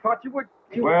 I thought you would.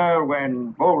 Well,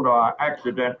 when Boldar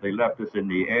accidentally left us in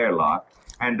the airlock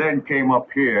and then came up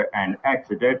here and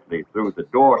accidentally threw the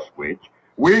door switch,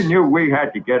 we knew we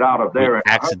had to get out of there. We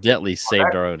accidentally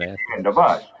saved our own ass. And of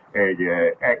us.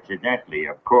 Accidentally,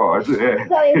 of course. So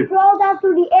you crawled out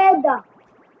through the air duct.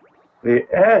 The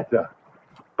air duct.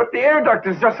 But the air duct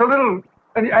is just a little,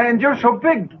 and you're so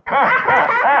big.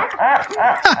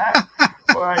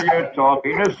 Why, you're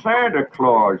talking to Santa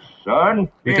Claus, son.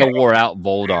 Look how wore out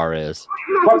Voldar is.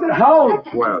 But how?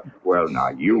 Well, now,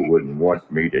 you wouldn't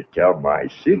want me to tell my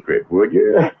secret, would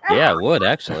you? Yeah, I would,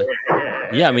 actually.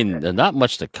 Yeah, I mean, they're not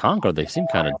much to conquer. They seem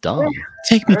kind of dumb.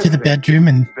 Take me to the bedroom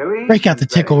and break out the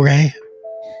tickle ray.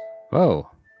 Whoa.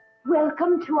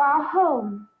 Welcome to our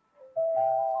home.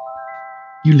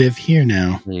 You live here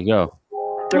now. There you go.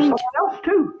 There's someone else,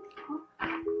 too.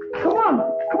 Come on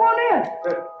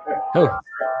in.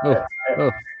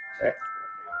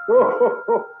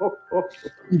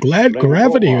 I'm glad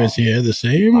gravity was here the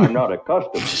same. I'm not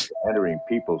accustomed to entering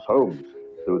people's homes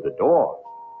through the door,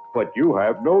 but you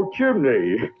have no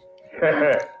chimney.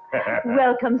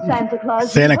 Welcome, Santa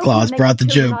Claus. Santa We hope Claus you make brought the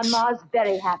children jokes. On Mars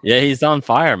very happy. Yeah, he's on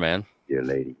fire, man. Dear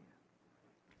lady,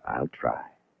 I'll try.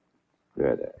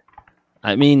 There.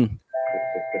 I mean,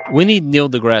 we need Neil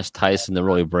deGrasse Tyson to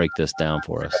really break this down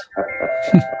for us.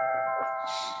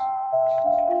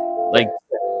 Like,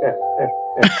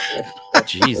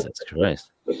 Jesus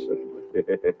Christ.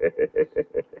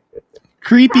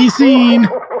 Creepy scene.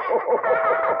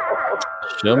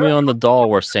 Show me on the doll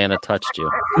where Santa touched you.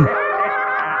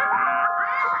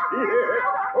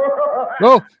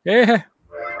 Oh, yeah.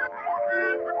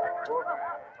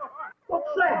 What's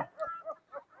that?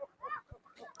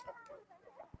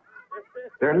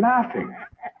 They're laughing.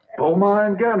 Boma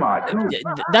and Gemma, too.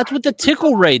 That's what the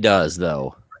tickle ray does,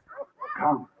 though.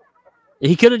 Come.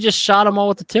 He could have just shot them all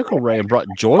with the tickle ray and brought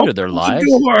joy to their lives.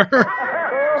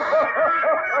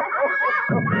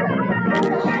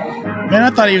 Man, I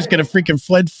thought he was going to freaking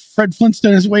Fred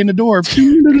Flintstone his way in the door.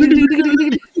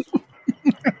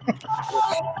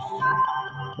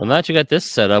 Well, now that you got this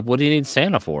set up, what do you need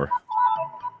Santa for?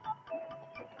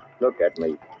 Look at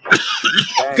me.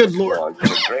 Good Lord. Claus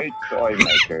is a great toy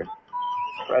maker.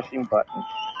 Pressing buttons.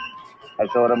 Has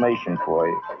automation for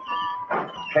you.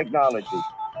 Technology.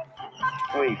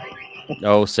 Sweet.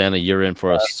 Oh, Santa, you're in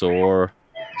for a sore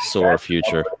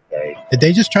future. Did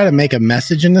they just try to make a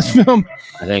message in this film?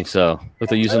 I think so. Look,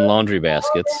 they're using laundry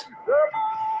baskets.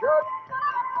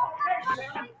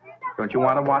 Don't you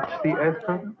want to watch the Earth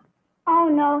program? Oh,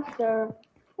 no, sir.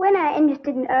 We're not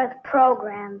interested in Earth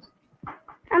programs.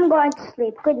 I'm going to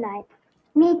sleep. Good night.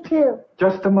 Me too.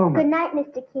 Just a moment. Good night,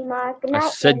 Mr. Kimar. Good night. I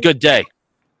said good day.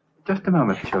 Just a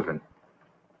moment, children.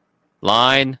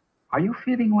 Line. Are you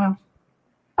feeling well?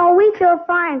 Oh, we feel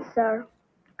fine, sir.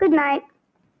 Good night.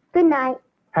 Good night.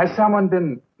 Has someone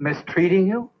been mistreating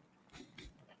you?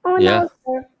 Oh, Yeah. no,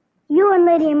 sir. You and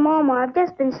Lady Momo have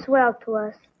just been swell to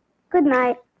us. Good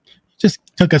night. Just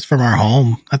took us from our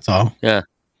home. That's all. Yeah.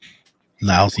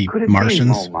 Lousy Could it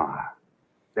Martians. be, Moma?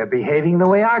 They're behaving the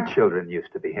way our children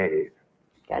used to behave.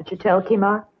 Can't you tell,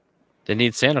 Kimar? They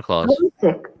need Santa Claus.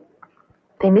 Sick.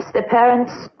 They miss their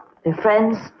parents, their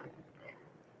friends.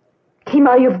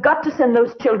 Kimar, you've got to send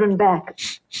those children back.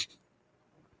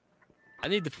 I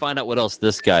need to find out what else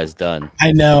this guy's done.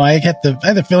 I know. I had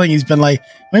the feeling he's been like,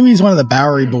 maybe he's one of the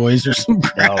Bowery Boys or some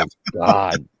crap. Oh,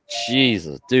 God.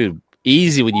 Jesus. Dude,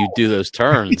 easy when you do those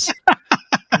turns.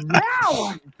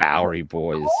 Bowery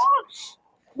Boys.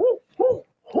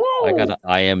 I gotta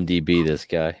IMDb this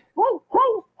guy. Ho,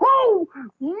 ho, ho!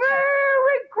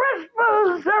 Merry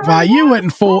Christmas, everyone! Why, you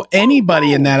wouldn't fool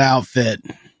anybody in that outfit.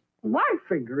 My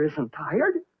finger isn't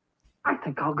tired. I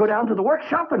think I'll go down to the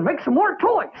workshop and make some more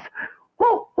toys.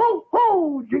 Ho, ho,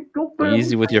 ho! Jingle bells.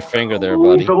 Easy with your finger there,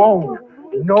 buddy. Alone.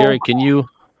 No. Gary, can you?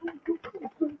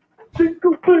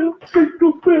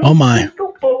 Oh my!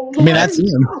 I mean, that's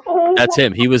him. That's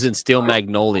him. He was in Steel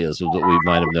Magnolias, was what we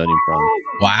might have known him from.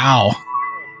 Wow.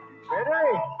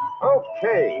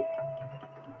 Okay.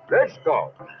 Let's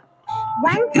go.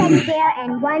 One teddy bear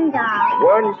and one doll.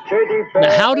 One teddy bear.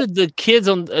 Now, how did the kids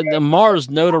on Mars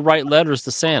know to write letters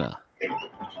to Santa?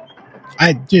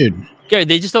 Dude. Gary,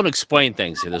 they just don't explain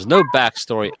things here. There's no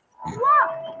backstory.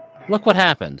 Look what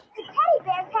happened. A teddy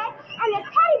bear's head, and the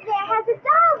teddy bear has a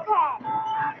doll's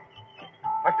head.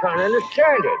 I can't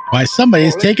understand it. Why,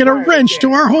 somebody's taking a wrench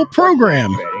to our whole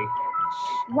program.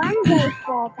 One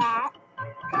baseball bat.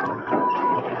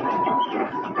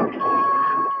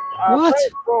 What?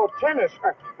 Baseball, tennis.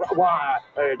 Why?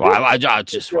 I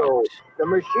just. The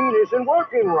machine isn't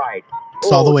working right.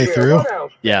 It's all the way through.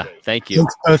 Yeah, thank you.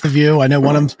 Thanks, both of you. I know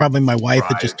one of them's probably my wife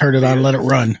that just turned it on and let it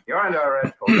run. You're under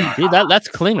arrest. See, that's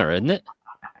cleaner, isn't it?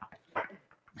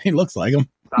 He looks like him.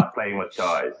 Stop playing with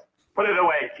toys. Put it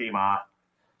away, Kima.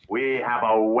 We have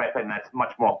a weapon that's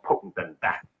much more potent than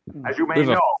that. As you may There's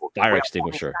a know, fire we are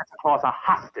extinguisher. Santa Claus a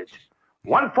hostage.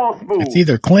 One false move. It's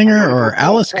either Klinger or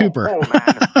Alice Cooper.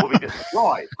 Will be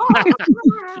destroyed. All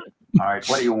right,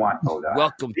 what do you want, Oda?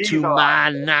 Welcome to my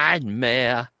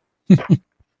nightmare.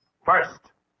 First,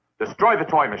 destroy the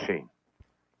toy machine.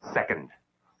 Second,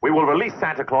 we will release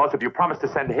Santa Claus if you promise to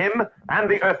send him and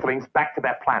the Earthlings back to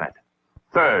their planet.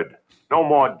 Third, no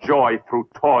more joy through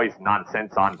toys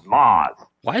nonsense on Mars.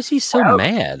 Why is he so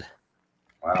mad?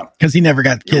 Because he never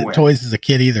got toys as a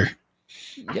kid either.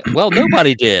 Yeah, well,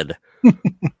 nobody did.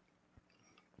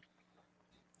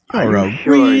 Are you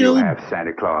sure you have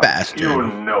Santa Claus? Bastard. You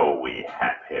know we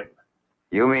have him.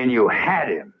 You mean you had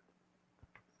him?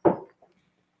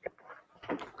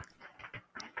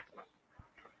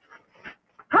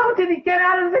 How did he get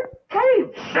out of the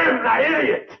cave? Shim, that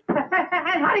idiot!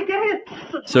 And how did he get here?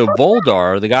 So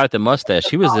Voldar, the guy with the mustache,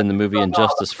 he was in the movie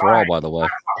Injustice for All, by the way.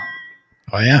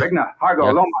 Oh, yeah? Rigna, Hargo,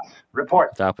 Yeah. Lomas,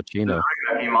 report. Al Pacino.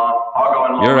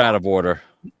 I'll You're out of order.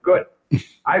 Good.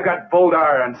 I've got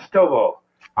Voldar and Stovo.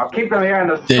 I'll keep them here in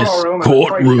the This storeroom.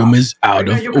 courtroom is out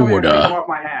of You come here and take them order. off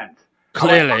my hands.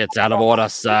 Clearly, it's out of order,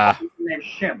 sir. His name's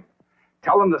Shim.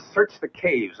 Tell them to search the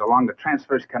caves along the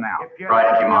Transverse Canal.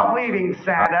 Right, not leaving,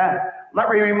 Santa. Let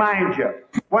me remind you,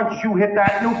 once you hit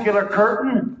that nuclear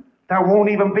curtain, there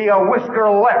won't even be a whisker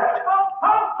left.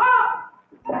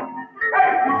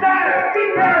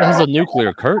 This is a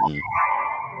nuclear curtain.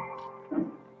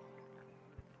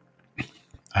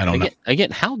 I don't know. Again,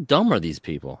 how dumb are these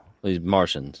people? These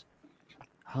Martians.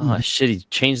 Oh, shit, he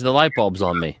changed the light bulbs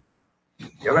on me.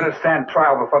 You're going to stand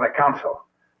trial before the council.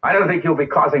 I don't think you'll be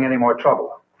causing any more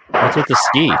trouble. What's with the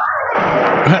ski?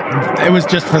 It was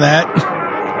just for that.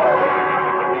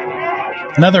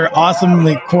 Another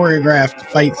awesomely choreographed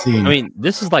fight scene. I mean,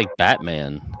 this is like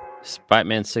Batman. It's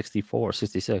Batman 64,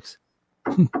 66.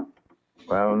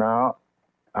 Well, now,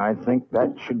 I think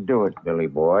that should do it, Billy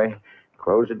boy.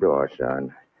 Close the door,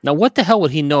 son. Now, what the hell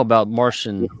would he know about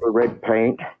Martian? Red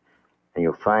paint, and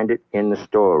you'll find it in the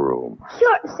storeroom.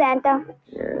 Sure, Santa.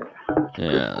 Yeah.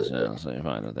 Yeah, so you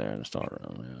find it there in the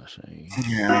storeroom. Yeah, see.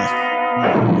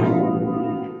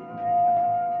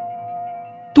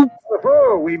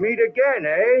 Before we meet again,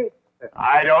 eh?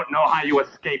 I don't know how you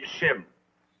escaped Shim,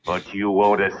 but you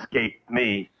won't escape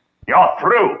me. You're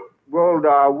through.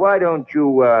 Voldar, why don't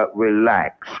you,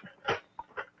 relax?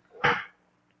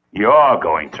 You're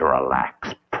going to relax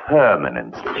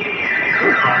permanently.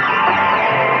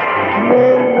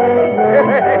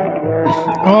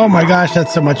 Oh my gosh,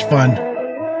 that's so much fun.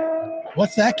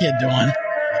 What's that kid doing?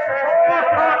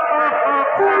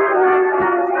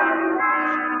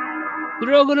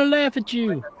 They're all gonna laugh at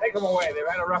you. Take them away. They've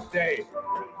had a rough day.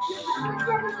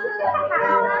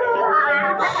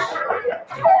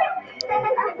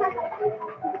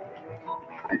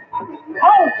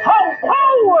 Ho, ho,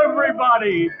 ho,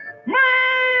 everybody!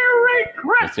 Merry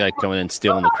Christmas! This guy coming in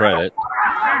stealing the credit.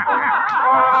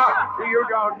 You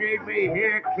don't need me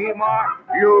here, Kima.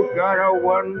 You've got a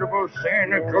wonderful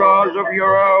Santa Claus of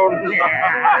your own.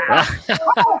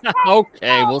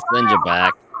 Okay, we'll send you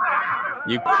back.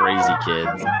 You crazy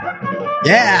kids.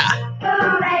 Yeah.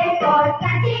 Hooray for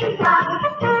Santa Claus!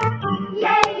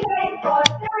 Yay, yay for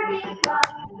Santa Claus!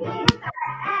 He's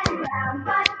fat and round,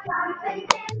 but something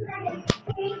different.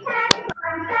 He can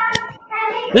run down,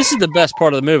 and he This is the best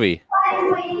part of the movie.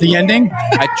 when we The ending?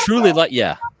 I truly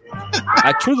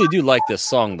do like this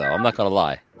song, though. I'm not going to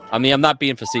lie. I mean, I'm not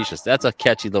being facetious. That's a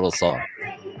catchy little song.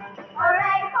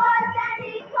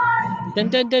 Dun,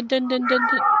 dun, dun, dun, dun, dun,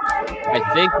 dun. I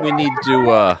think we need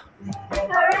to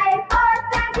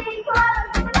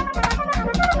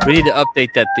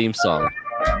update that theme song.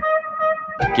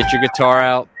 Get your guitar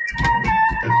out.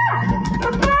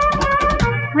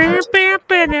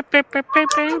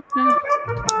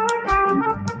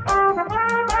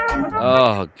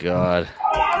 Oh, God.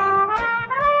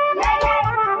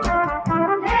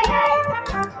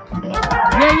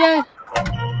 Yeah.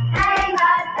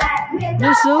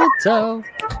 Mistletoe.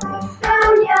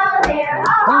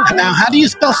 Now, how do you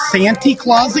spell Santa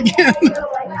Claus again?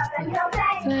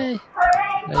 Hey,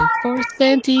 for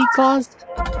Santa Claus.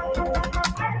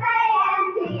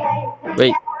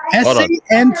 Wait.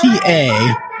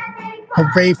 SANTA.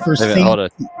 Hooray for Santa. Hold on.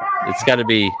 It's got to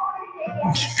be.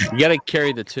 You got to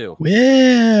carry the two.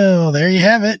 Well, there you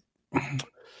have it.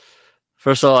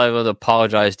 First of all, I want to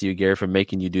apologize to you, Gary, for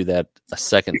making you do that a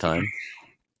second time.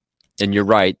 And you're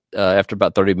right. After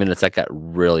about 30 minutes, that got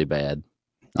really bad.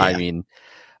 Yeah. I mean,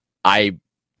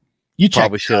 you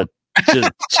probably should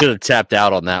have tapped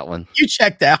out on that one. You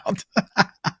checked out.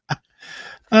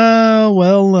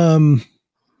 Well,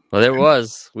 there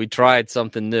was. We tried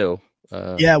something new.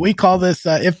 Yeah, we call this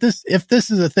if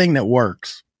this is a thing that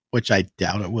works, which I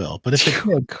doubt it will, but if it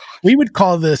could, we would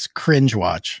call this cringe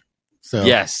watch. So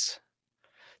yes,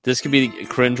 this could be the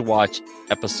cringe watch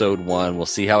episode 1. We'll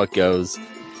see how it goes.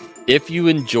 If you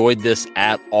enjoyed this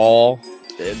at all,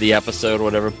 the episode or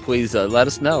whatever, please let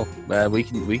us know. We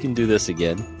can do this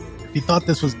again. If you thought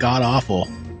this was god awful,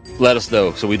 let us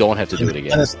know so we don't have to do it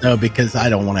again. Let us know, because I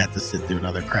don't want to have to sit through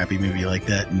another crappy movie like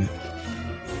that and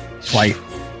twice.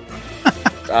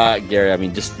 Gary, I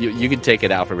mean, just you can take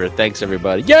it out from here. Thanks,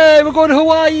 everybody. Yay, we're going to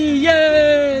Hawaii!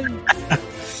 Yay!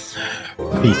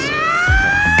 Peace.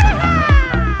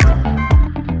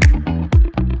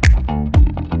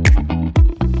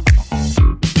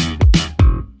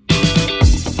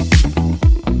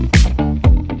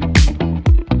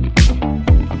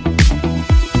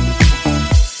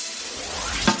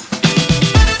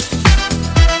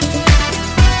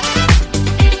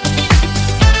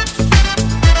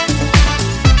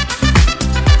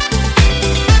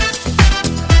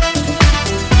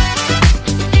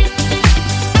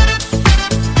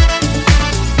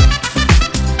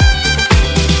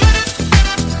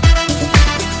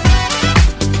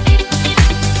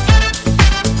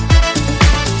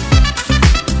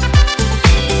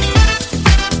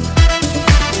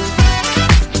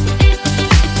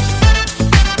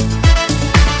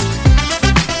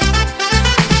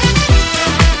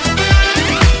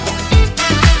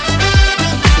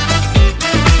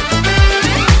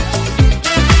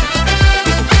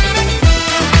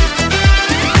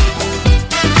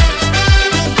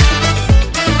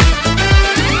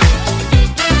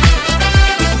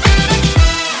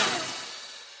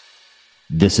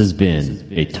 This has been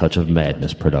a Touch of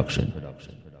Madness production,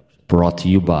 brought to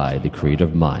you by the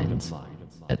creative minds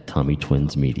at Tommy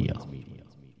Twins Media.